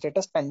ऑर्डर का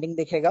स्टेटस पेंडिंग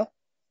दिखेगा.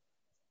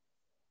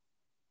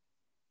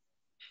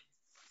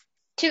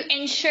 To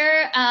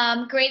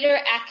ensure greater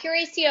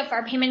accuracy of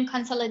our payment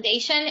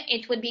consolidation,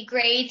 it would be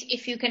great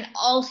if you can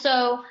also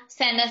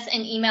send us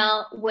an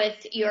email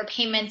with your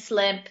payment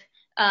slip,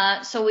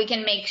 so we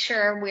can make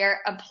sure we're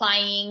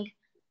applying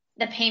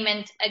the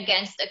payment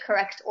against the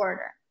correct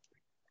order.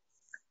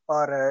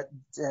 और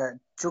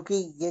चूंकि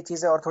ये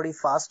चीजें और थोड़ी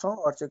fast हो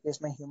और चूंकि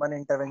इसमें ह्यूमन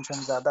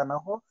इंटरवेंशन ज्यादा ना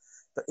हो,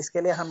 तो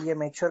इसके लिए हम ये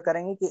मेक श्योर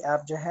करेंगे कि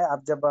आप जो है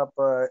आप जब आप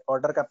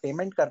ऑर्डर का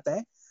पेमेंट करते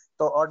हैं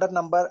तो ऑर्डर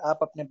नंबर आप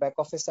अपने बैक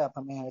ऑफिस से आप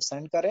हमें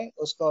सेंड करें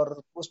उसको,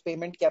 और उस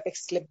पेमेंट की आप एक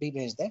स्लिप भी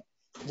भेज दें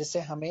जिससे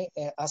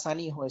हमें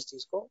आसानी हो इस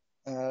चीज को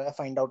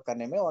फाइंड आउट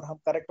करने में और हम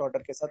करेक्ट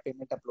ऑर्डर के साथ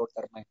पेमेंट अपलोड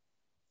कर पाए.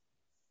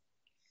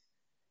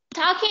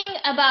 Talking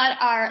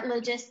about our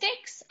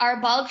logistics, our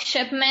bulk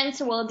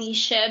shipments will be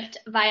shipped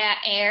via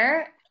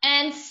air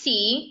and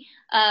sea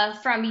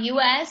from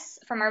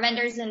our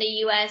vendors in the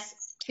US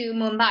to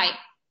Mumbai.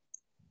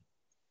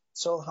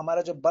 सो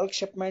हमारा जो बल्क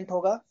शिपमेंट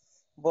होगा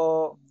वो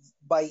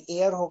बाय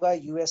एयर होगा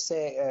यूएस से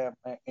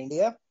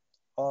इंडिया,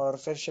 और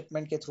फिर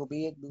शिपमेंट के थ्रू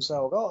भी एक दूसरा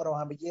होगा और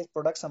वहां भी ये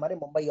प्रोडक्ट्स हमारे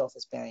मुंबई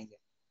ऑफिस पे आएंगे.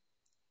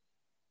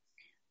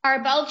 Our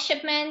bulk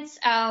shipments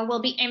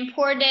will be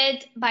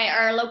imported by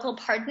our local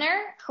partner,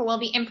 who will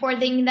be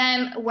importing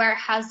them,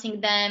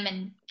 warehousing them,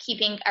 and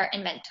keeping our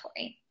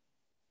inventory.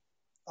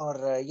 और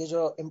ये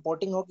जो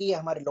इंपोर्टिंग होगी ये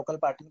हमारे लोकल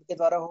पार्टनर के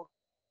द्वारा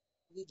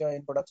होगी जो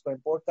इन प्रोडक्ट्स को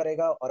इंपोर्ट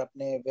करेगा और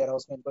अपने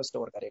वेयरहाउस में इनको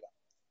स्टोर करेगा.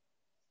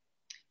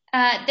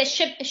 The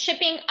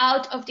shipping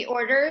out of the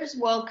orders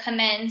will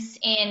commence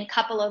in a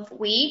couple of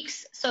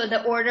weeks. So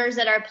the orders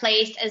that are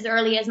placed as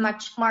early as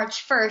March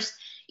 1st,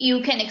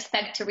 you can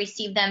expect to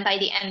receive them by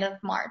the end of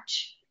March.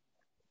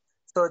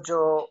 तो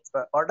जो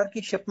order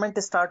की shipment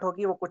start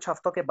होगी वो कुछ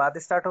हफ्तों के बाद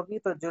start होगी,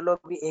 तो जो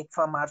लोग भी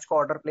 1 मार्च को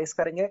ऑर्डर प्लेस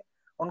करेंगे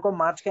उनको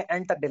मार्च के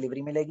एंड तक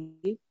डिलीवरी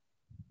मिलेगी.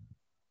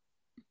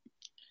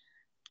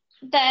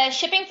 The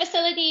shipping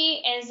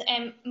facility is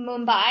in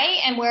Mumbai,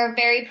 and we're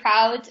very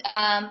proud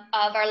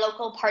of our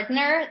local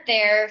partner.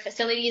 Their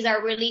facilities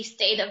are really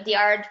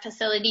state-of-the-art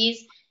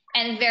facilities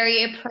and very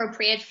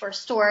appropriate for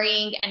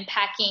storing and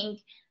packing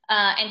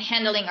and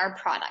handling our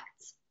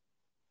products.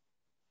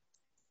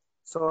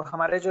 सो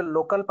हमारे जो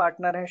local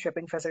partner हैं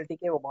shipping facility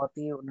के, वो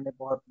उन्होंने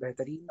बहुत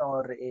बेहतरीन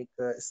और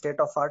एक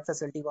स्टेट ऑफ आर्ट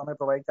फैसिलिटी को हमें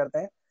प्रोवाइड करते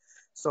हैं.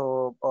 सो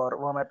और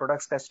वो हमारे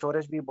प्रोडक्ट्स का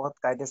स्टोरेज भी बहुत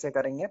कायदे से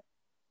करेंगे.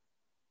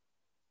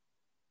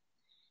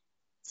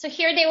 So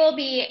here they will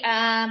be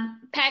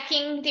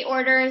packing the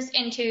orders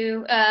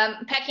into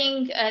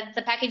packing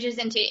the packages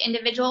into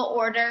individual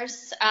orders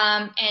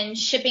and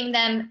shipping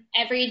them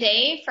every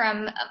day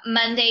from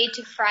Monday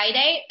to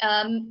Friday,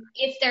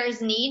 if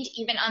there's need,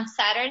 even on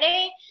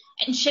Saturday.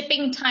 And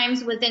shipping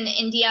times within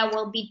India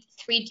will be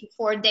 3 to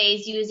 4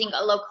 days using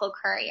a local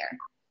courier.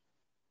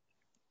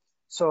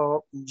 So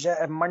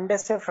Monday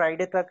से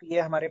Friday तक ये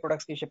हमारे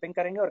products की shipping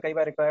करेंगे और कई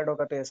बार required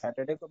होगा तो ये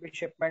सैटरडे को भी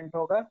शिपमेंट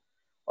होगा.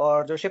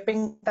 और जो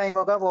शिपिंग टाइम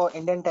होगा वो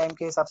इंडियन टाइम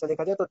के हिसाब से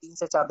देखा जाए तो 3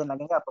 से 4 दिन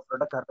लगेंगे आपको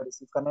प्रोडक्ट घर पर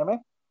रिसीव करने में.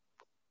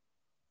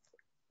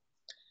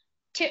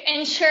 To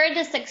ensure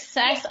the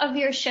success of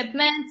your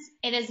shipments,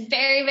 it is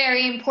very,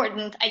 very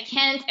important. I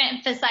can't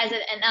emphasize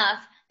it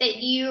enough that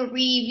you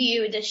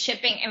review the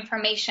shipping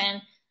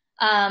information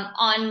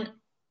on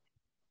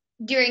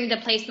during the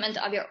placement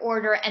of your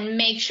order and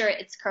make sure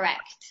it's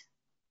correct.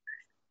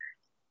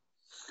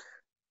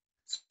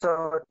 So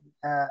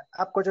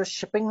आपको जो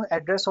shipping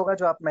address होगा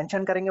जो आप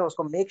mention करेंगे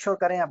उसको make sure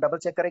करें, आप double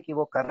check करें कि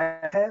वो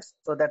करेक्ट है,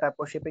 सो दैट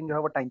आपको शिपिंग जो है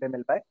वो टाइम पे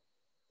मिल पाए.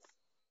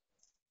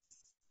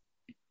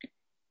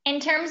 In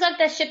terms of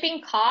the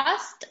shipping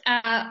cost,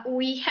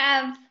 we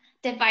have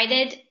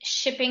divided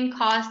shipping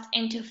cost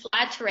into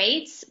flat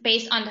rates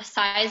based on the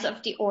size of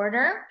the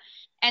order.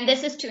 And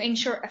this is to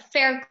ensure a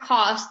fair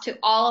cost to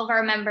all of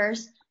our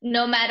members,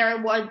 no matter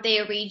what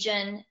their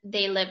region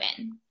they live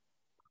in.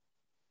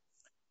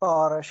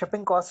 और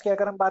shipping cost की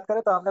अगर हम बात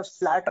करें तो हमने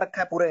flat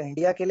रखा है पूरे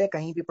इंडिया के लिए.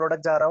 कहीं भी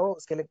प्रोडक्ट जा रहा हो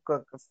उसके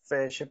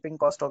लिए शिपिंग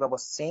कॉस्ट होगा वो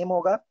सेम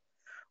होगा,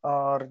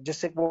 और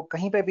जिससे वो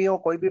कहीं पे भी हो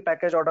कोई भी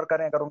पैकेज ऑर्डर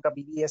करें अगर उनका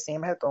बीबीए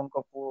सेम है तो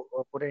उनको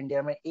पूरे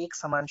इंडिया में एक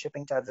समान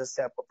शिपिंग चार्जेस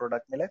से आपको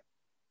प्रोडक्ट मिले.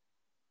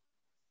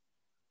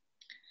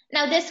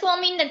 Now, this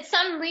will mean that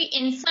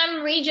in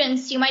some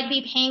regions, you might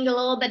be paying a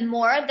little bit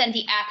more than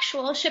the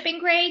actual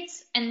shipping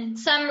rates. And in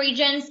some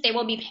regions, they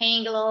will be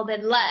paying a little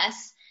bit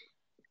less.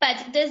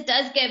 But this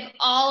does give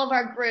all of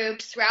our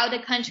groups throughout the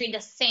country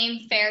the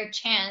same fair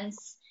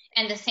chance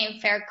and the same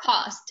fair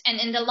cost. And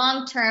in the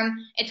long term,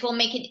 it will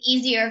make it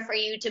easier for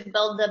you to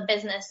build the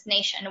business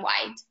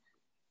nationwide.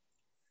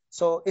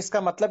 सो इसका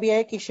मतलब यह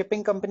है कि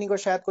shipping company को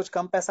शायद कुछ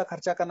कम पैसा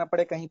खर्चा करना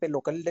पड़े कहीं पे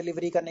लोकल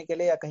डिलीवरी करने के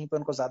लिए, या कहीं पे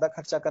उनको ज्यादा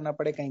खर्चा करना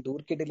पड़े कहीं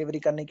दूर की डिलीवरी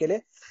करने के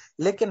लिए.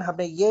 लेकिन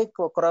हमने ये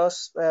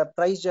क्रॉस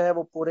प्राइस जो है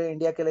वो पूरे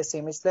इंडिया के लिए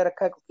सेम इसलिए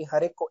रखा है क्योंकि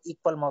हर एक को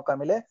इक्वल मौका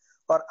मिले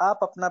और आप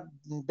अपना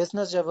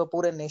बिजनेस जो है वो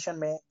पूरे नेशन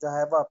में जो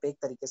है वो आप एक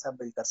तरीके से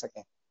बिल्ड कर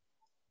सकें.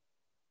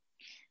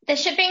 The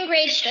shipping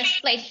rates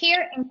displayed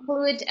here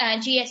include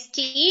GST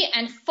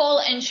and full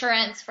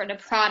insurance for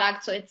the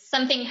product. So if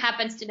something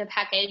happens to the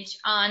package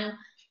on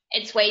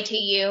its way to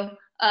you,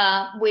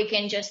 we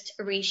can just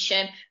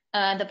reship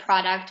the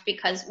product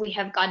because we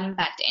have gotten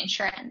back the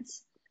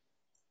insurance.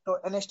 तो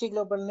NHT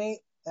Global ने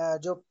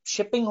जो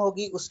shipping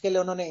होगी उसके लिए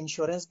उन्होंने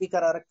insurance भी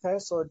करा रखा है.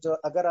 सो जो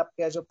अगर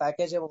आपका जो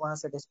पैकेज है वो वहां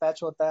से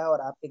डिस्पैच होता है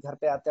और आपके घर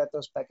पे आता है तो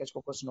उस पैकेज को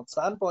कुछ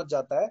नुकसान पहुंच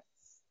जाता है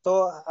तो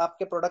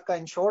आपके प्रोडक्ट का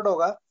इंश्योर्ड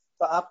होगा,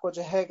 तो आपको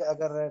जो है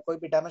अगर कोई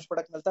भी डैमेज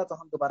प्रोडक्ट मिलता है तो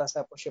हम दोबारा से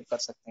आपको शिप कर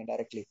सकते हैं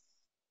directly.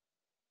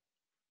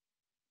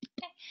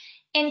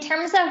 In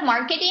terms of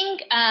marketing,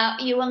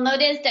 you will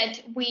notice that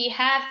we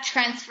have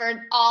transferred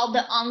all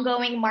the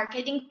ongoing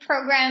marketing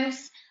programs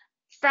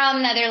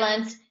from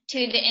Netherlands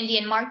to the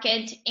Indian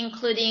market,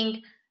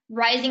 including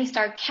Rising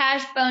Star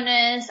Cash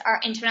Bonus, our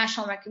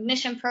International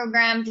Recognition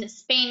Program, the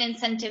Spain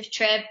Incentive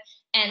Trip,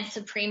 and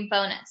Supreme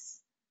Bonus.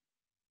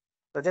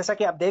 तो जैसा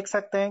कि आप देख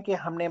सकते हैं कि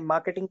हमने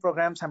marketing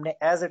programmes हमने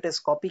एज इट इज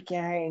कॉपी किए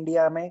हैं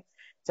इंडिया में,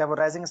 चाहे वो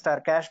राइजिंग स्टार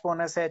कैश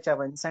बोनस है, चाहे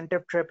वो इंसेंटिव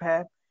ट्रिप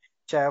है,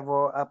 चाहे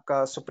वो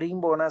आपका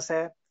सुप्रीम बोनस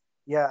है,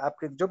 या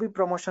आपके जो भी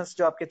प्रमोशंस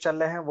जो आपके चल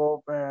रहे हैं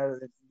वो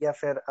या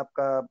फिर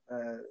आपका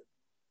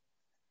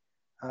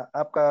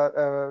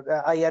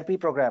IRP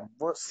प्रोग्राम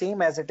वो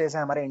सेम एज इट इज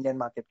है हमारे इंडियन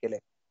मार्केट के लिए.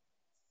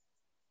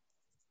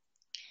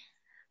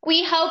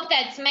 We hope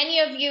that many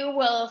of you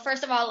will,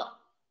 first of all,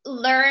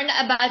 learn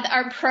about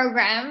our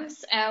programs,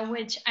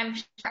 which I'm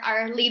sure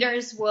our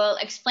leaders will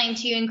explain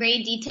to you in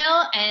great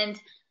detail and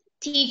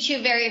teach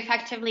you very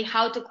effectively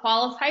how to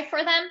qualify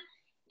for them.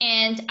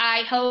 And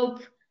I hope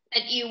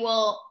that you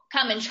will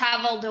come and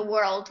travel the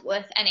world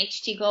with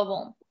NHT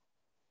Global.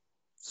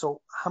 So,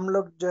 हम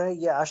लोग जो है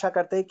ये आशा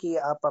करते हैं कि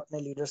आप अपने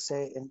लीडर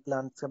से इन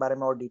प्लान्स के बारे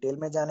में और डिटेल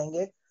में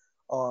जानेंगे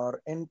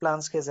और इन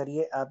प्लान्स के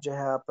जरिए आप जो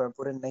है आप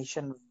पूरे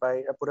नेशन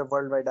वाइड पूरे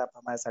वर्ल्ड वाइड आप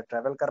हमारे साथ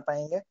ट्रैवल कर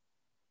पाएंगे.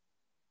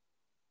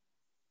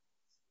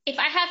 If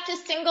I have to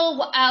single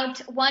out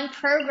one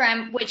program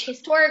which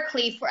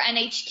historically for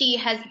NHT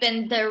has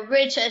been the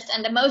richest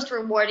and the most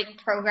rewarding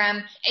program,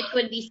 it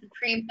would be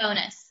Supreme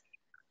Bonus.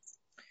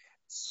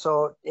 So,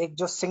 एक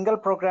जो single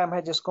programme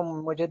है जिसको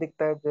मुझे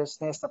दिखता है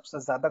जिसने सबसे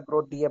ज्यादा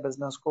ग्रोथ दी है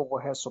बिजनेस को वो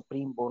है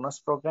supreme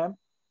bonus programme.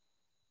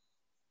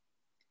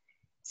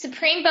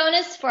 Supreme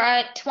Bonus for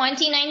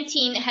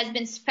 2019 has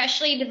been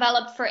specially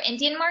developed for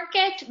Indian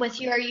market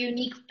with your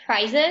unique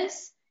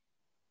prizes.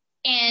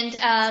 And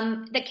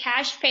the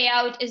cash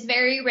payout is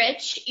very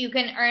rich. You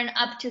can earn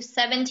up to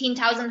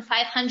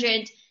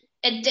 17,500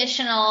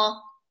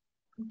 additional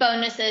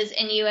bonuses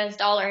in US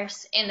dollars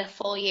in the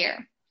full year.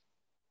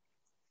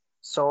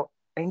 So,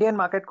 Indian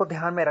market को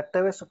ध्यान में रखते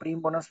हुए supreme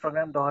bonus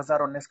programme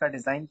 2019 का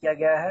design किया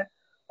गया है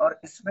और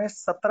इसमें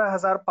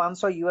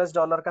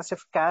 $17,500 का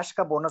सिर्फ कैश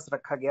का बोनस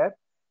रखा गया है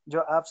जो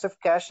आप सिर्फ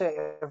कैश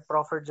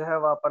प्रॉफिट जो है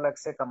वो आप अलग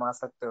से कमा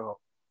सकते हो.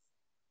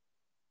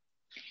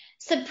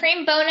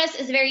 Supreme Bonus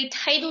is very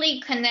tightly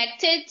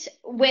connected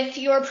with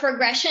your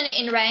progression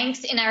in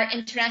ranks in our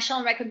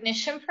International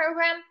Recognition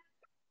Program.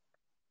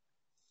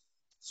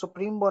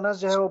 Supreme bonus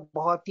जो है वो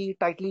बहुत ही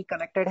टाइटली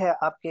कनेक्टेड है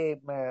आपके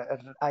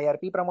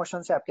IRP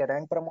प्रमोशन से, आपके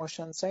रैंक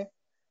प्रमोशन से.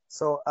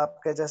 सो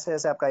आपके जैसे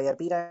जैसे आपका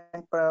IRP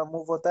रैंक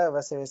मूव होता है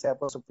वैसे वैसे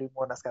आपको सुप्रीम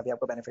बोनस का भी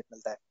आपको बेनिफिट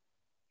मिलता है.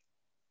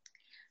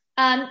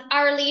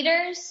 Our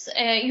leaders,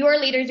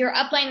 your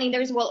upline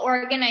leaders will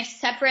organize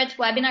separate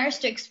webinars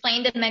to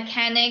explain the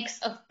mechanics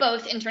of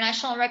both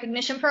International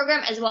Recognition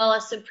Program as well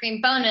as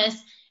Supreme Bonus.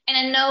 And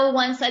I know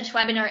one such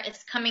webinar is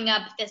coming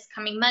up this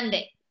coming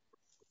Monday.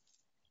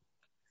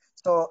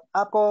 तो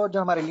आपको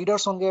जो हमारे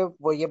leaders होंगे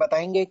वो ये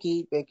बताएंगे कि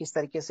किस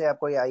तरीके से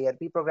आपको ये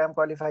IRP प्रोग्राम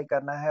क्वालिफाई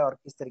करना है और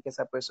किस तरीके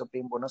से आपको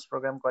सुप्रीम बोनस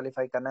प्रोग्राम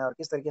क्वालिफाई करना है और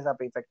किस तरीके से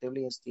आप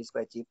इफेक्टिवली इस चीज को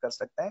अचीव कर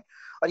सकते हैं।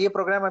 और ये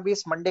प्रोग्राम अभी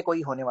इस मंडे को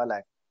ही होने वाला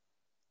है।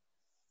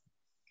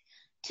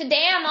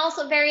 Today, I'm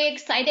also very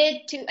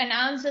excited to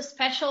announce a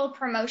special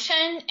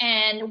promotion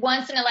and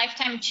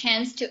once-in-a-lifetime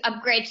chance to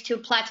upgrade to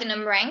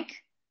platinum rank.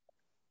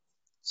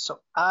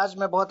 आज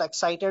मैं बहुत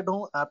एक्साइटेड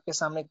हूँ आपके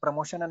सामने एक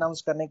प्रमोशन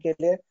अनाउंस करने के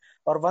लिए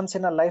और once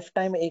in a life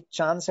time एक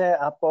चांस है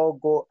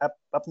आपको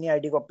अपनी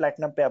आईडी को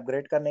प्लैटिनम पे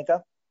अपग्रेड करने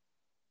का।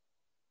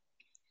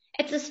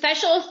 It's a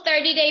special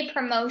 30-day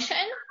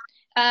promotion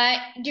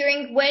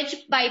during which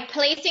by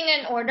placing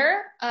an order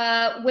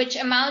which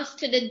amounts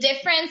to the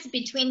difference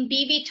between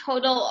BV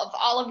total of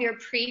all of your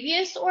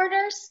previous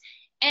orders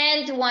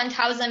and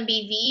 1000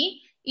 BV,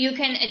 you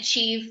can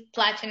achieve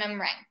platinum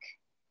rank.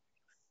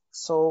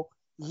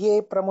 ये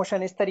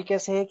promotion इस तरीके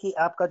से है कि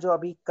आपका जो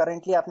अभी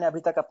currently आपने अभी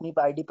तक अपनी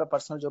आईडी पर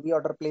पर्सनल जो भी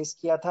ऑर्डर प्लेस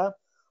किया था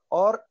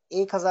और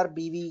 1000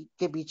 बीवी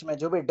के बीच में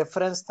जो भी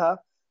डिफरेंस था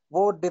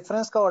वो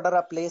डिफरेंस का ऑर्डर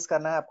आप प्लेस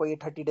करना है आपको ये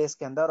 30 डेज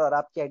के अंदर और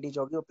आपकी आईडी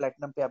जो होगी वो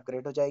प्लैटिनम पे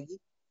अपग्रेड हो जाएगी।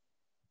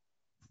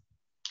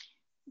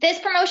 This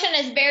promotion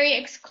is very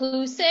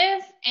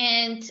exclusive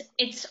and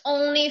it's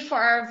only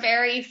for our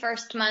very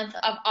first month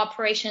of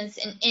operations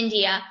in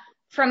India.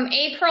 From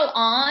April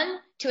on,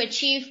 to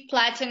achieve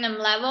platinum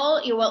level,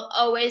 you will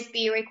always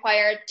be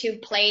required to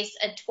place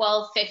a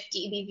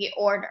 1250 BV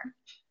order.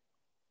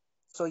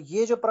 So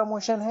ये जो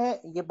promotion है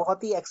ये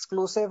बहुत ही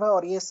exclusive है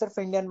और ये सिर्फ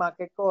Indian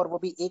market को और वो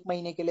भी 1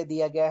 महीने के लिए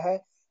दिया गया है।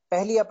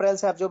 1 अप्रैल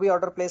से आप जो भी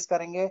ऑर्डर प्लेस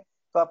करेंगे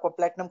तो आपको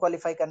प्लैटिनम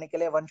क्वालिफाई करने के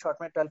लिए वन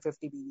शॉट में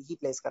 1250 BV ही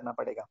प्लेस करना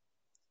पड़ेगा।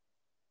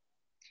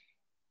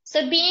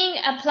 So being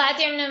a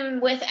platinum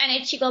with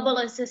NHT Global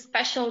is a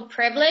special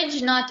privilege,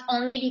 not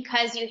only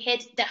because you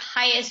hit the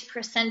highest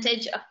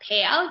percentage of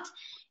payout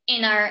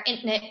in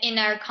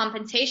our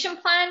compensation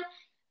plan,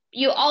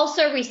 you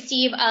also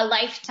receive a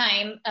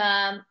lifetime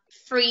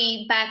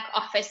free back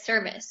office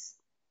service.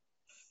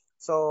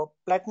 So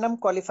platinum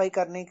qualify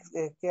करने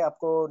के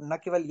आपको न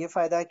केवल ये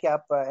फायदा है कि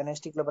आप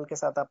NHT Global के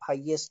साथ आप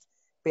हाईएस्ट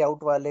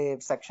पेआउट वाले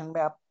सेक्शन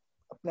में आप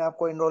अपने आप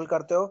को इनरोल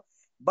करते हो,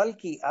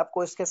 बल्कि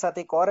आपको इसके साथ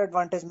एक और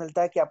एडवांटेज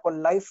मिलता है कि आपको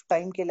लाइफ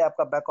टाइम के लिए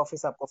आपका बैक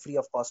ऑफिस आपको फ्री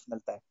ऑफ कॉस्ट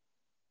मिलता है।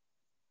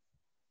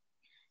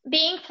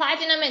 Being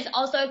platinum is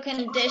also a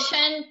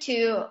condition to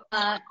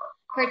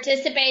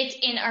participate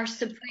in our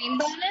supreme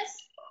bonus.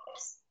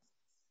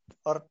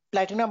 और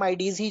प्लैटिनम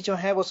आईडीज ही जो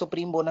है वो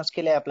सुप्रीम बोनस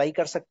के लिए अप्लाई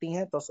कर सकती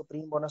हैं। तो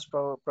सुप्रीम बोनस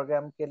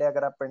प्रोग्राम के लिए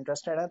अगर आप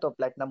इंटरेस्टेड हैं तो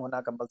प्लैटिनम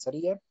होना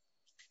कंपलसरी है।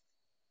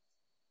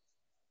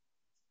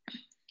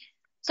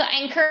 So I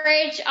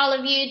encourage all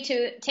of you to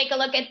take a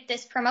look at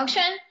this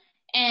promotion,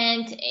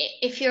 and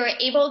if you're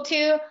able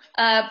to,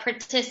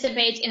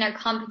 participate in our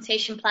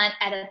compensation plan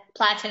at a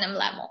platinum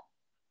level.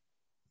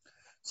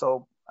 So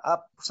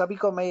आप सभी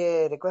को मैं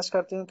ये request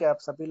करती हूँ कि आप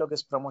सभी लोग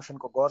इस प्रमोशन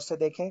को गौर से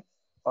देखें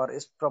और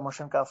इस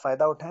प्रमोशन का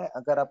फायदा उठाएं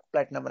अगर आप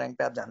प्लैटिनम रैंक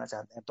पे आप जाना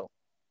चाहते हैं तो।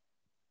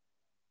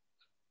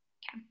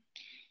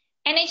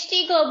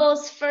 NHT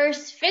Global's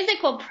first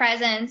physical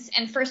presence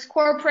and first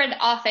corporate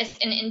office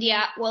in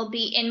India will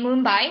be in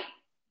Mumbai.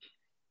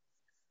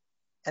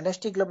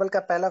 NHT Global का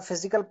पहला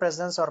फिजिकल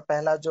प्रेजेंस और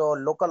पहला जो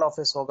लोकल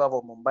ऑफिस होगा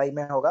वो मुंबई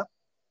में होगा।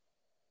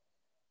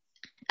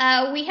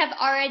 We have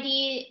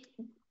already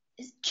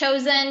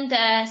chosen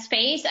the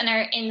space and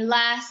are in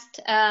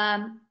last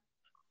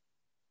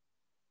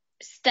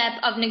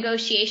step of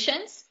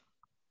negotiations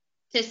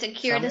to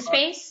secure the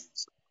space.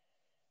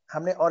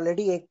 हमने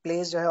ऑलरेडी एक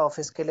प्लेस जो है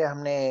ऑफिस के लिए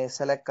हमने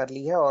सेलेक्ट कर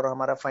ली है और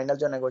हमारा फाइनल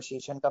जो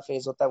नेगोशिएशन का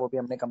फेज होता है वो भी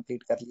हमने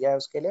कंप्लीट कर लिया है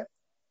उसके लिए।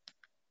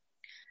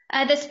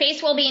 The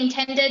space will be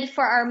intended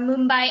for our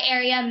Mumbai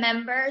area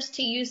members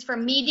to use for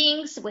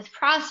meetings with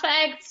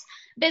prospects,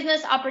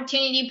 business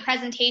opportunity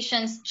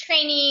presentations,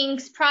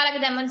 trainings,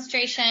 product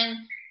demonstration,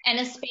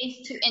 and a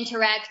space to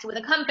interact with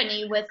the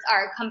company, with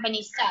our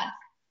company staff.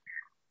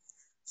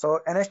 So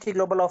NHT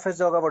Global Office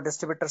जो होगा वो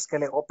distributors के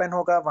लिए open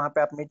होगा, वहां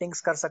पे आप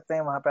meetings कर सकते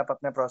हैं, वहां पे आप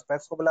अपने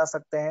प्रोस्पेक्ट्स को बुला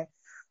सकते हैं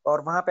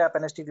और वहां पे आप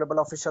NHT Global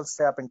ऑफिशियल्स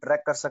से आप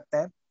इंटरेक्ट कर सकते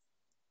हैं।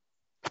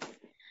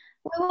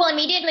 We will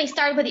immediately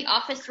start with the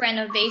office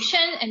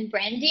renovation and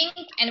branding,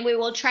 and we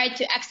will try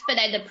to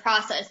expedite the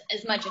process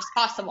as much as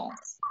possible.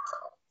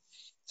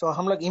 So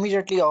हम लोग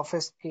immediately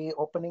ऑफिस की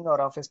ओपनिंग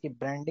और ऑफिस की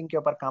ब्रांडिंग के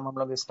ऊपर काम हम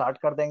लोग स्टार्ट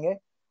कर देंगे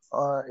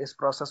और इस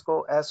प्रोसेस को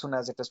as soon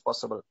as it is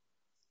possible.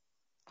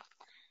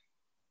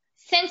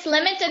 Since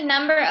limited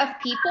number of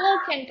people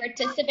can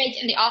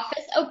participate in the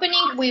office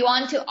opening, we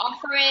want to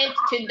offer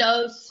it to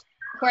those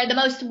who are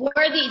the most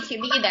worthy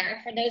to be there,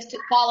 for those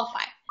to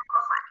qualify.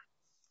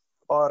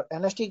 और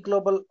NHT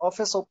Global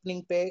office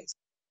opening पे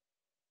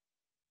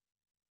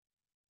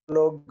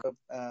लोग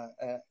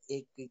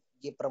एक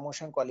ये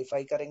promotion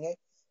qualify करेंगे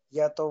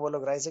या तो वो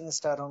लोग राइजिंग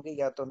स्टार होंगे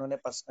या तो उन्होंने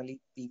पर्सनली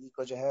पीवी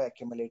को जो है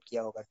एक्यूमुलेट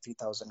किया होगा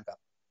 3000 का.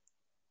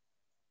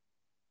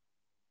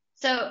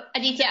 So,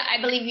 Aditya, I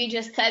believe you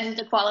just said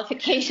the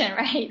qualification,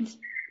 right?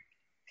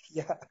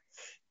 Yeah.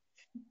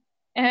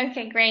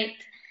 Okay, great.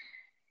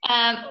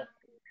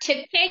 To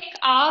kick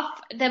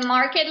off the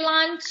market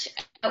launch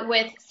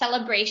with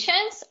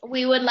celebrations,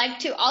 we would like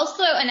to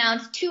also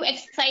announce 2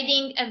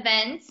 exciting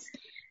events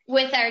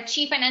with our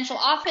Chief Financial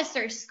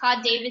Officer,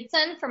 Scott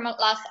Davidson from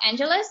Los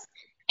Angeles,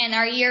 and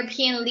our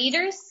European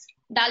leaders,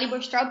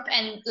 Dalibor Strop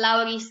and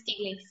Lauri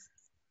Stiglitz.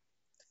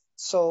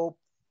 So,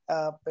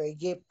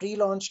 ये pre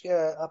launch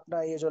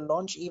अपना ये जो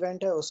launch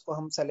event है उसको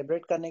हम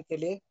celebrate करने के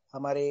लिए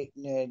हमारे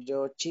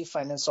जो चीफ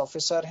फाइनेंस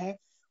ऑफिसर हैं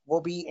वो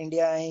भी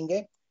इंडिया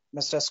आएंगे,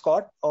 मिस्टर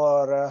स्कॉट,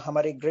 और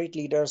हमारे great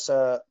leaders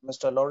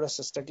mister Lawrence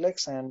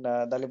स्टिग्लिट्ज and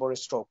दालिबोर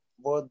स्ट्रोप,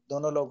 वो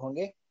दोनों लोग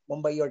होंगे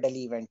मुंबई और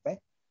दिल्ली इवेंट में.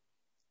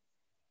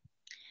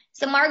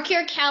 So mark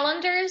your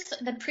calendars.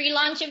 The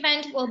pre-launch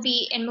event will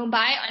be in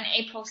Mumbai on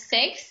April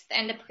 6th,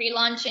 and the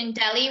pre-launch in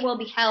Delhi will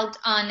be held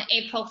on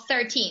April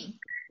 13th.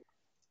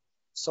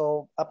 So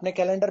अपने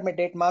calendar में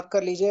date mark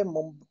कर लीजिए.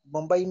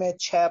 मुंबई में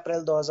 6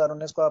 अप्रैल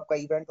 2019 को आपका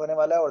इवेंट होने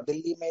वाला है और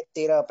दिल्ली में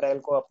 13 अप्रैल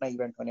को अपना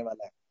इवेंट होने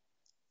वाला है.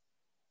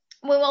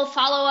 We will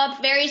follow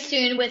up very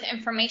soon with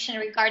information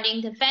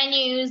regarding the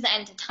venues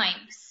and the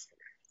times.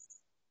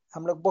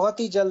 हम लोग बहुत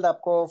ही जल्द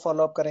आपको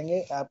फॉलो अप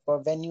करेंगे.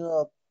 आप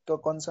वेन्यू तो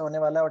कौन सा होने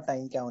वाला है और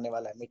टाइम क्या होने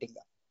वाला है मीटिंग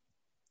का.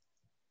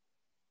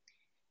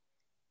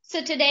 So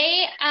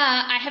today,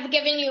 I have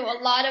given you a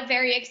lot of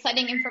very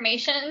exciting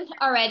information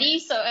already.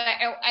 So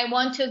I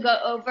want to go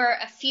over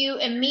a few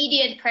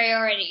immediate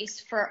priorities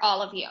for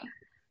all of you.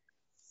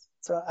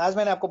 So आज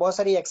मैंने आपको बहुत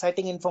सारी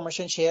एक्साइटिंग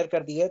इन्फॉर्मेशन शेयर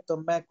कर दी है, तो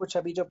मैं कुछ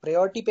अभी जो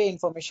प्रायोरिटी पे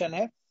इन्फॉर्मेशन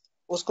है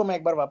उसको मैं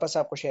एक बार वापस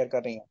आपको शेयर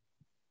कर रही हूँ.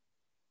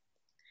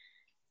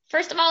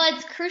 First of all,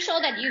 it's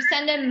crucial that you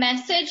send a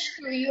message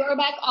through your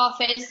back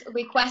office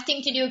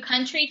requesting to do a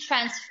country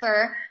transfer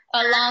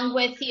along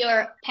with your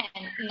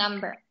PAN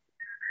number.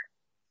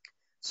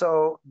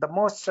 So the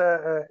most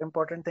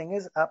important thing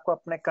is आपको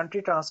अपने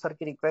country transfer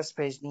की request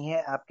भेजनी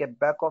है, आपके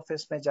back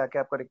office में जाके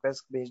आपको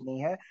request भेजनी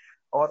है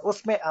और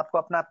उसमें आपको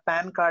अपना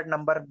पैन कार्ड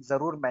नंबर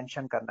जरूर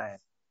मेंशन करना है.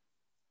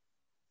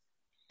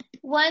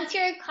 Once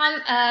your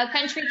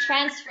country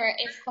transfer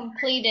is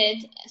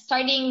completed,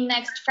 starting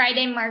next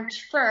Friday,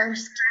 March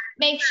 1st,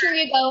 make sure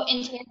you go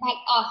into your back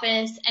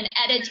office and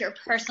edit your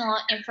personal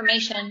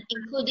information,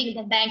 including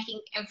the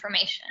banking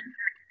information.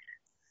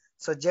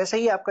 So जैसे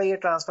ही आपका ये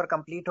transfer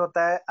complete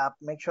होता है, आप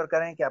make sure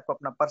करें कि आपको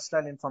अपना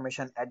पर्सनल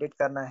इंफॉर्मेशन एडिट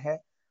करना है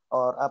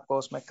और आपको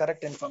उसमें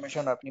करेक्ट इंफॉर्मेशन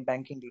और अपनी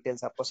बैंकिंग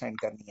डिटेल्स आपको सेंड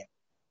करनी है.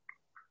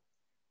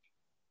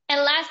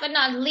 And last but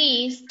not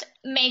least,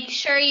 make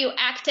sure you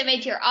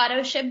activate your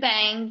Autoship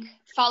bank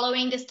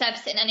following the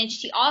steps in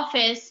NHT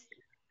office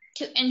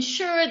to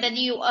ensure that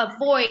you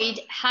avoid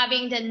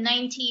having the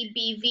 90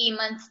 BV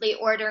monthly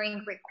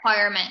ordering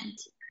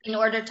requirement in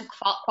order to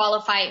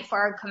qualify for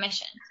our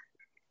commission.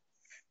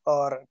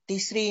 और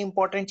तीसरी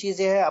important चीज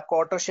ये है, आपको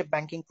ऑटोशिप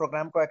banking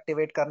programme को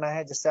activate करना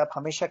है जिससे आप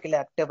हमेशा के लिए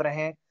एक्टिव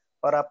रहें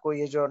और आपको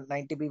ये जो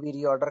 90 बीवी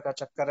रीऑर्डर का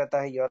चक्कर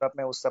रहता है यूरोप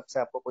में, उस सब से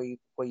आपको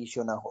कोई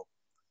इश्यू ना हो.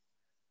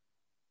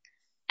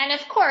 And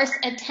of course,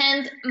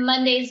 attend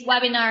Monday's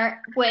webinar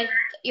with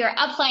your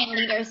upline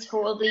leaders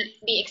who will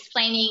be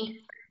explaining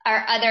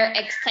our other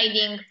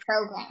exciting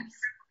programs.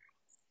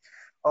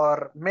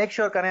 और मेक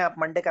श्योर करें आप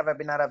मंडे का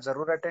वेबिनार आप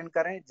जरूर अटेंड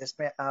करें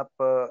जिसमें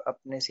आप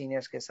अपने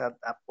सीनियर्स के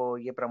साथ आपको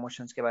ये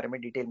प्रमोशंस के बारे में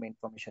डिटेल में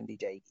इंफॉर्मेशन दी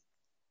जाएगी.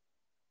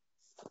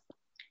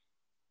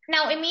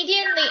 Now,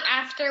 immediately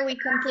after we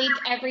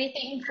complete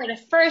everything for the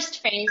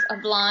first phase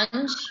of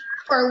launch,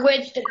 for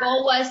which the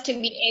goal was to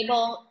be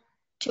able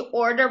to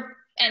order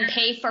and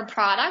pay for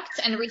products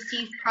and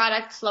receive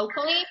products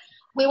locally,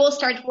 we will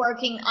start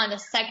working on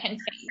the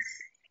second phase.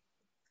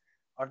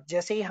 और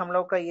जैसे ही हम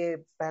लोग का ये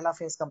पहला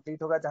phase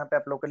complete होगा जहाँ पे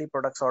आप लोकली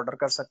प्रोडक्ट्स ऑर्डर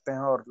कर सकते हैं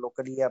और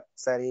लोकली आप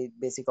सारी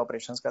बेसिक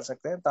ऑपरेशंस कर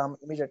सकते हैं, तो हम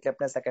इमीडिएटली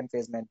अपने सेकंड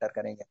फेज में एंटर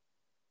करेंगे.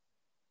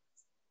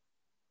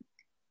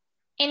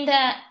 In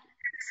the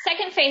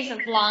second phase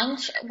of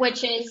launch,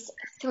 which is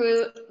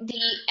through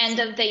the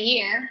end of the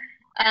year,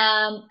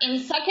 in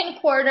second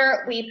quarter,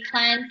 we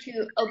plan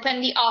to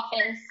open the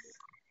office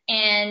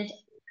and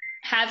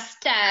have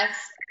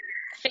staff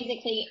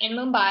physically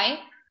in Mumbai.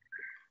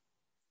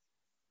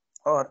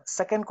 और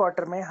second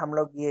quarter में हम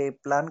लोग ये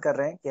plan कर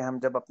रहे हैं कि हम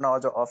जब अपना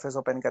जो ऑफिस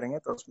ओपन करेंगे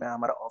तो उसमें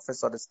हमारा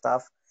ऑफिस और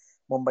स्टाफ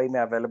मुंबई में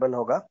अवेलेबल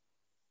होगा.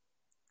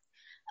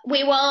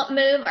 We will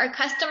move our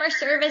customer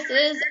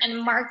services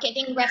and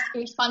marketing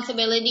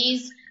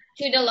responsibilities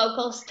to the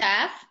local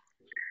staff.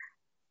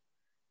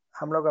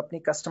 हम लोग अपनी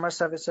कस्टमर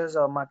सर्विसेज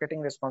और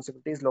मार्केटिंग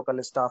रिस्पांसिबिलिटीज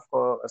लोकल स्टाफ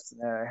को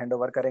हैंड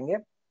ओवर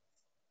करेंगे.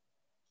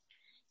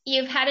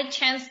 You've had a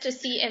chance to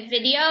see a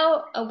video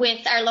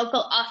with our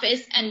local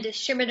office and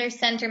distributor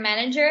center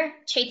manager,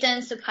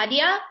 Chetan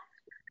Sukhadia.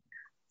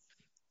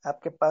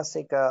 आपके पास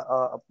एक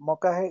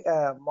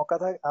मौका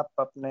था आप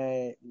अपने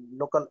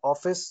लोकल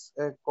ऑफिस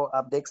को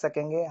आप देख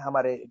सकेंगे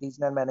हमारे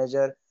रीजनल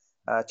मैनेजर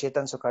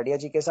चेतन सुखाड़िया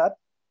जी के साथ.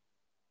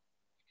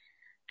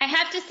 I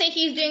have to say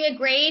he's doing a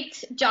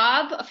great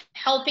job of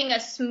helping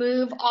us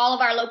move all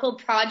of our local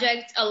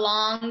projects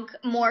along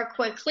more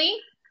quickly.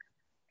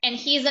 And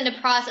he's in the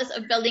process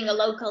of building a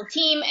local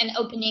team and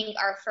opening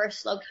our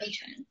first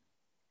location.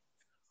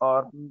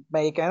 और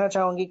मैं ये कहना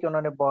चाहूंगी कि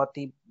उन्होंने बहुत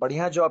ही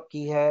बढ़िया job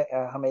की है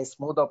हमें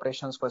स्मूथ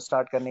ऑपरेशंस को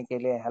स्टार्ट करने के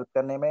लिए हेल्प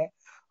करने में,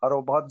 और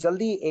वो बहुत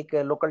जल्दी एक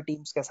लोकल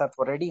टीम्स के साथ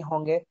वो रेडी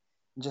होंगे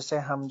जिससे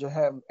हम जो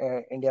है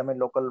इंडिया में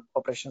लोकल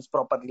ऑपरेशंस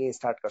प्रॉपरली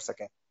स्टार्ट कर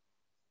सकें.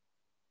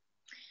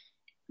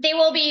 They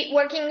will be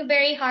working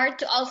very hard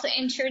to also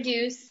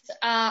introduce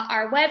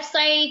our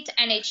website,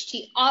 NHT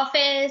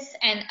Office,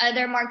 and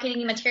other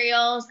marketing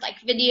materials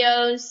like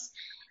videos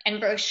and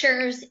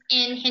brochures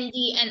in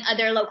Hindi and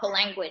other local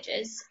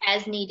languages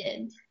as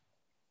needed.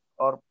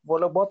 और वो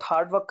लोग बहुत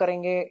hard work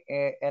करेंगे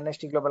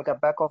एनएचटी global का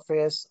back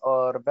office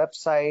और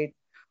website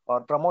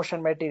और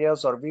promotion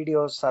materials और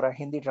videos सारा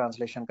हिंदी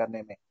ट्रांसलेशन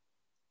करने में.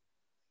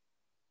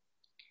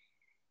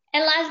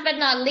 And last but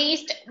not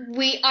least,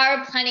 we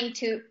are planning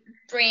to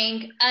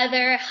bring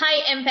other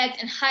high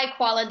impact and high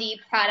quality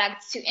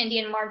products to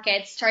Indian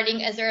markets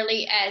starting as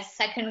early as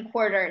second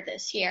quarter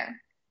this year.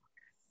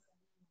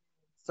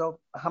 So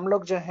हम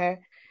लोग जो है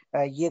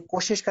ये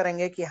कोशिश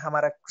करेंगे कि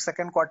हमारा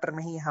सेकंड क्वार्टर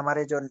में ही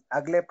हमारे जो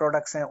अगले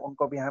प्रोडक्ट्स हैं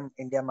उनको भी हम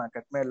इंडिया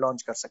मार्केट में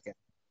लॉन्च कर सकें.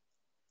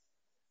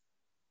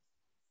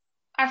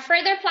 Our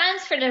further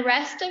plans for the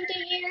rest of the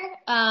year,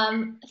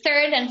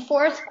 third and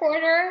fourth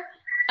quarter,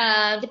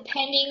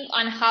 depending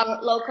on how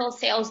local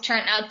sales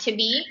turn out to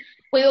be,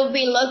 we will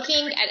be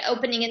looking at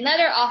opening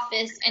another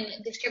office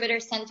and distributor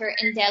center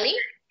in Delhi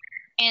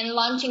and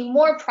launching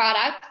more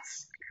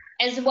products,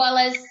 as well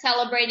as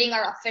celebrating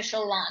our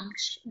official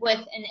launch with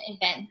an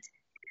event.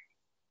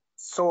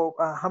 So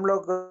हम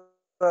लोग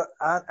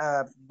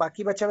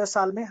बाकी बचे हुए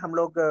साल में हम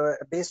लोग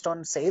based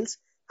on sales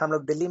हम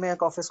लोग दिल्ली में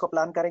एक ऑफिस को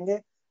प्लान करेंगे,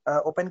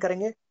 ओपन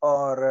करेंगे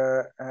और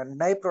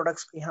नए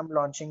प्रोडक्ट्स की हम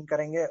लॉन्चिंग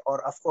करेंगे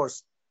और of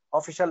course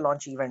official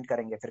launch event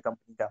करेंगे फिर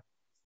कंपनी का.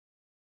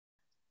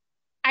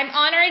 I'm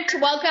honored to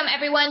welcome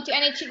everyone to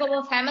NHT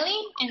Global family,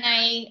 and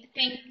I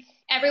thank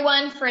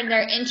everyone for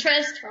their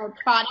interest for our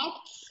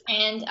products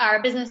and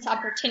our business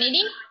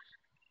opportunity.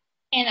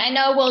 And I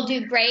know we'll do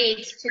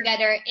great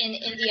together in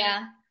India.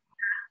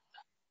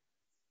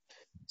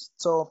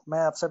 So मैं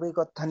आप सभी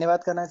को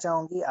धन्यवाद करना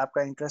चाहूंगी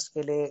आपका interest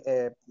के लिए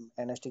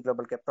एनएचटी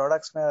ग्लोबल के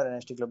प्रोडक्ट्स में और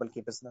एनएचटी ग्लोबल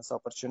की बिजनेस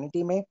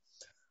अपॉर्चुनिटी में,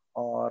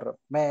 और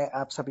मैं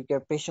आप सभी के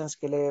पेशेंस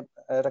के लिए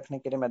रखने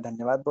के लिए मैं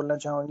धन्यवाद बोलना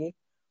चाहूंगी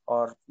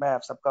और मैं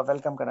आप सबका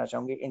वेलकम करना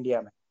चाहूंगी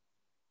इंडिया में.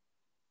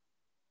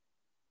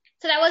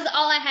 So that was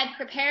all I had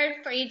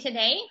prepared for you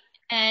today.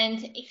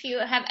 And if you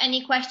have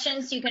any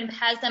questions, you can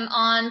pass them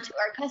on to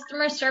our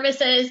customer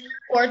services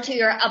or to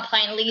your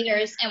upline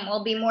leaders, and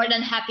we'll be more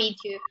than happy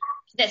to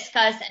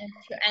discuss and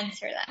to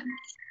answer them.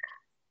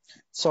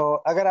 So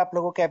अगर आप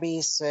लोगों के अभी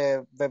इस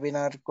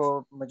webinar को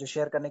मुझे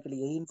share करने के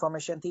लिए यही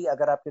इन्फॉर्मेशन थी.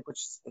 अगर आपके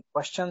कुछ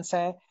क्वेश्चंस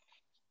हैं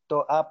तो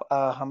आप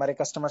हमारे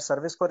कस्टमर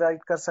सर्विस को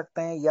राइट कर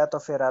सकते हैं, या तो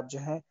फिर आप जो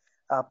हैं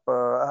आप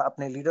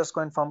अपने लीडर्स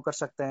को इन्फॉर्म कर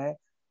सकते हैं,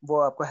 वो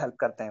आपको हेल्प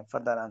करते हैं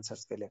फर्दर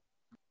आंसर्स के लिए.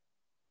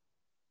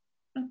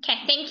 Okay,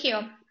 thank you.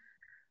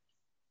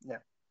 Yeah,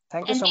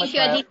 thank you so much. Thank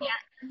you, Aditya.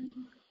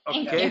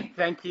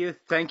 Okay,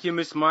 thank you,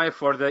 Miss Maya,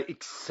 for the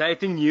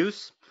exciting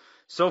news.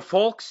 So,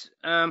 folks,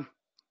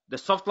 the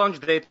soft launch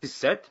date is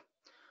set.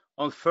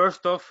 On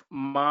 1st of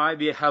May,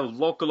 we have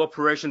local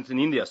operations in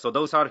India. So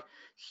those are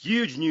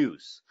huge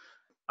news.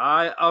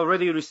 I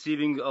already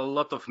receiving a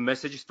lot of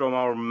messages from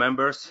our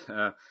members,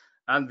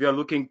 and we are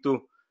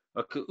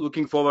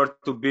looking forward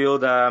to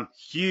build a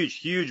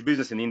huge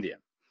business in India.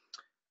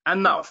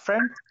 And now,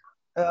 friend,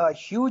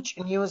 huge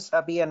news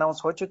अभी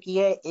announce हो चुकी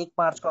है. 1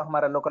 मार्च को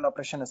हमारा local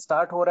operation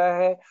start हो रहा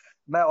है.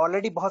 मैं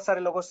ऑलरेडी बहुत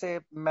सारे लोगों से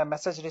मैं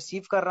मैसेज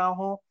रिसीव कर रहा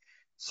हूं.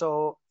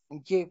 सो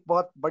ये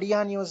बहुत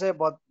बढ़िया न्यूज है,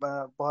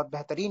 बहुत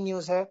बेहतरीन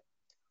न्यूज है.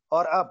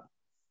 और अब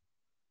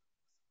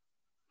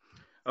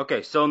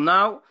okay, so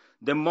now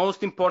the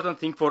most important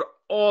thing for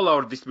all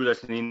our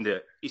distributors in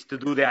India is to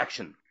do the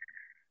action.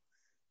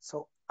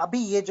 So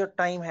अभी ये जो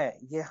टाइम है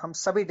ये हम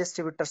सभी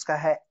डिस्ट्रीब्यूटर्स का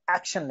है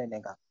एक्शन लेने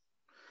का.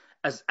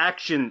 As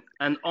action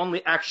and only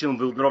action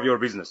will grow your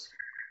business.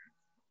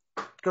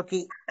 क्योंकि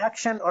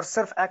एक्शन और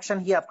सिर्फ एक्शन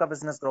ही आपका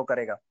बिजनेस ग्रो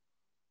करेगा.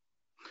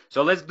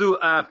 So let's do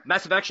a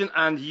massive action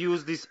and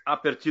use this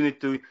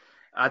opportunity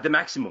at the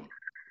maximum.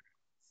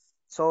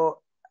 So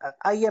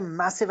आइए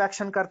मैसिव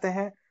एक्शन करते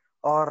हैं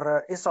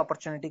और इस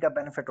अपॉर्चुनिटी का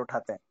बेनिफिट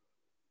उठाते हैं.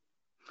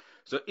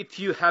 So if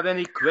you have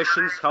any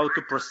questions how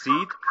to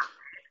proceed,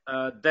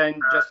 then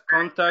just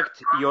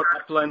contact your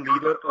upline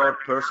leader or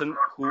person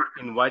who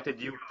invited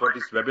you for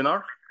this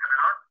webinar.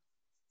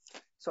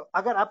 So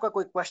अगर आपका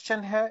कोई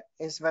क्वेश्चन है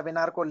इस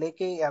वेबिनार को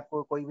लेके या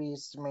आपको कोई भी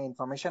इसमें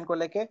इंफॉर्मेशन को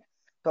लेके,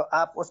 तो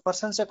आप उस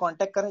पर्सन से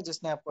कांटेक्ट करें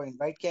जिसने आपको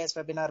इनवाइट किया इस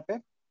वेबिनार पे.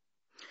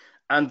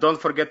 And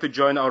don't forget to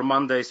join our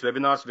Monday's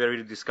webinars where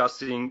we're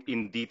discussing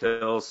in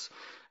details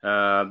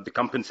the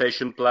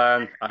compensation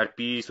plan,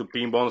 RP,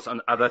 supreme bonus,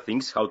 and other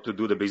things, how to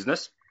do the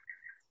business.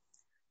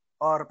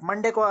 और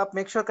Monday को आप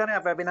make sure करें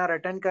आप webinar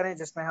attend करें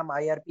जिसमें हम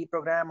IRP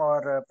programme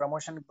और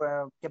promotion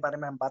के बारे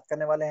में हम बात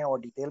करने वाले हैं और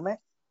डिटेल में.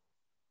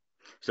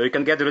 So you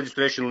can get the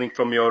registration link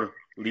from your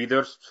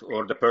leaders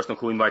or the person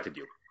who invited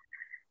you.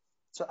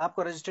 So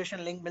आपको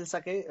registration link मिल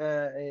सके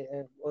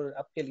और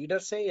आपके leader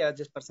से या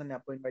जिस person ने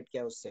आपको invite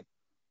किया उससे.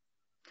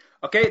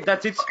 Okay,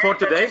 that's it for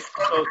today.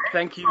 So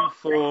thank you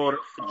for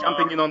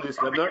jumping in on this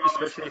webinar.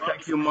 Especially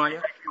thank you,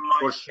 Maya,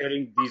 for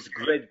sharing this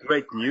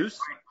great news.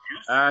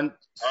 And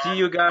see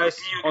you guys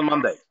on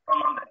Monday.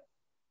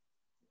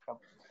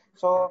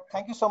 So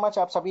thank you so much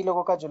आप सभी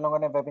लोगों का जिन लोगों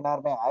ने webinar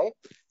में आए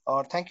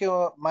और thank you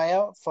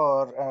Maya for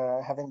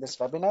having this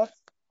webinar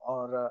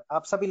और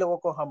आप सभी लोगों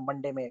को हम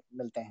Monday में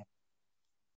मिलते हैं.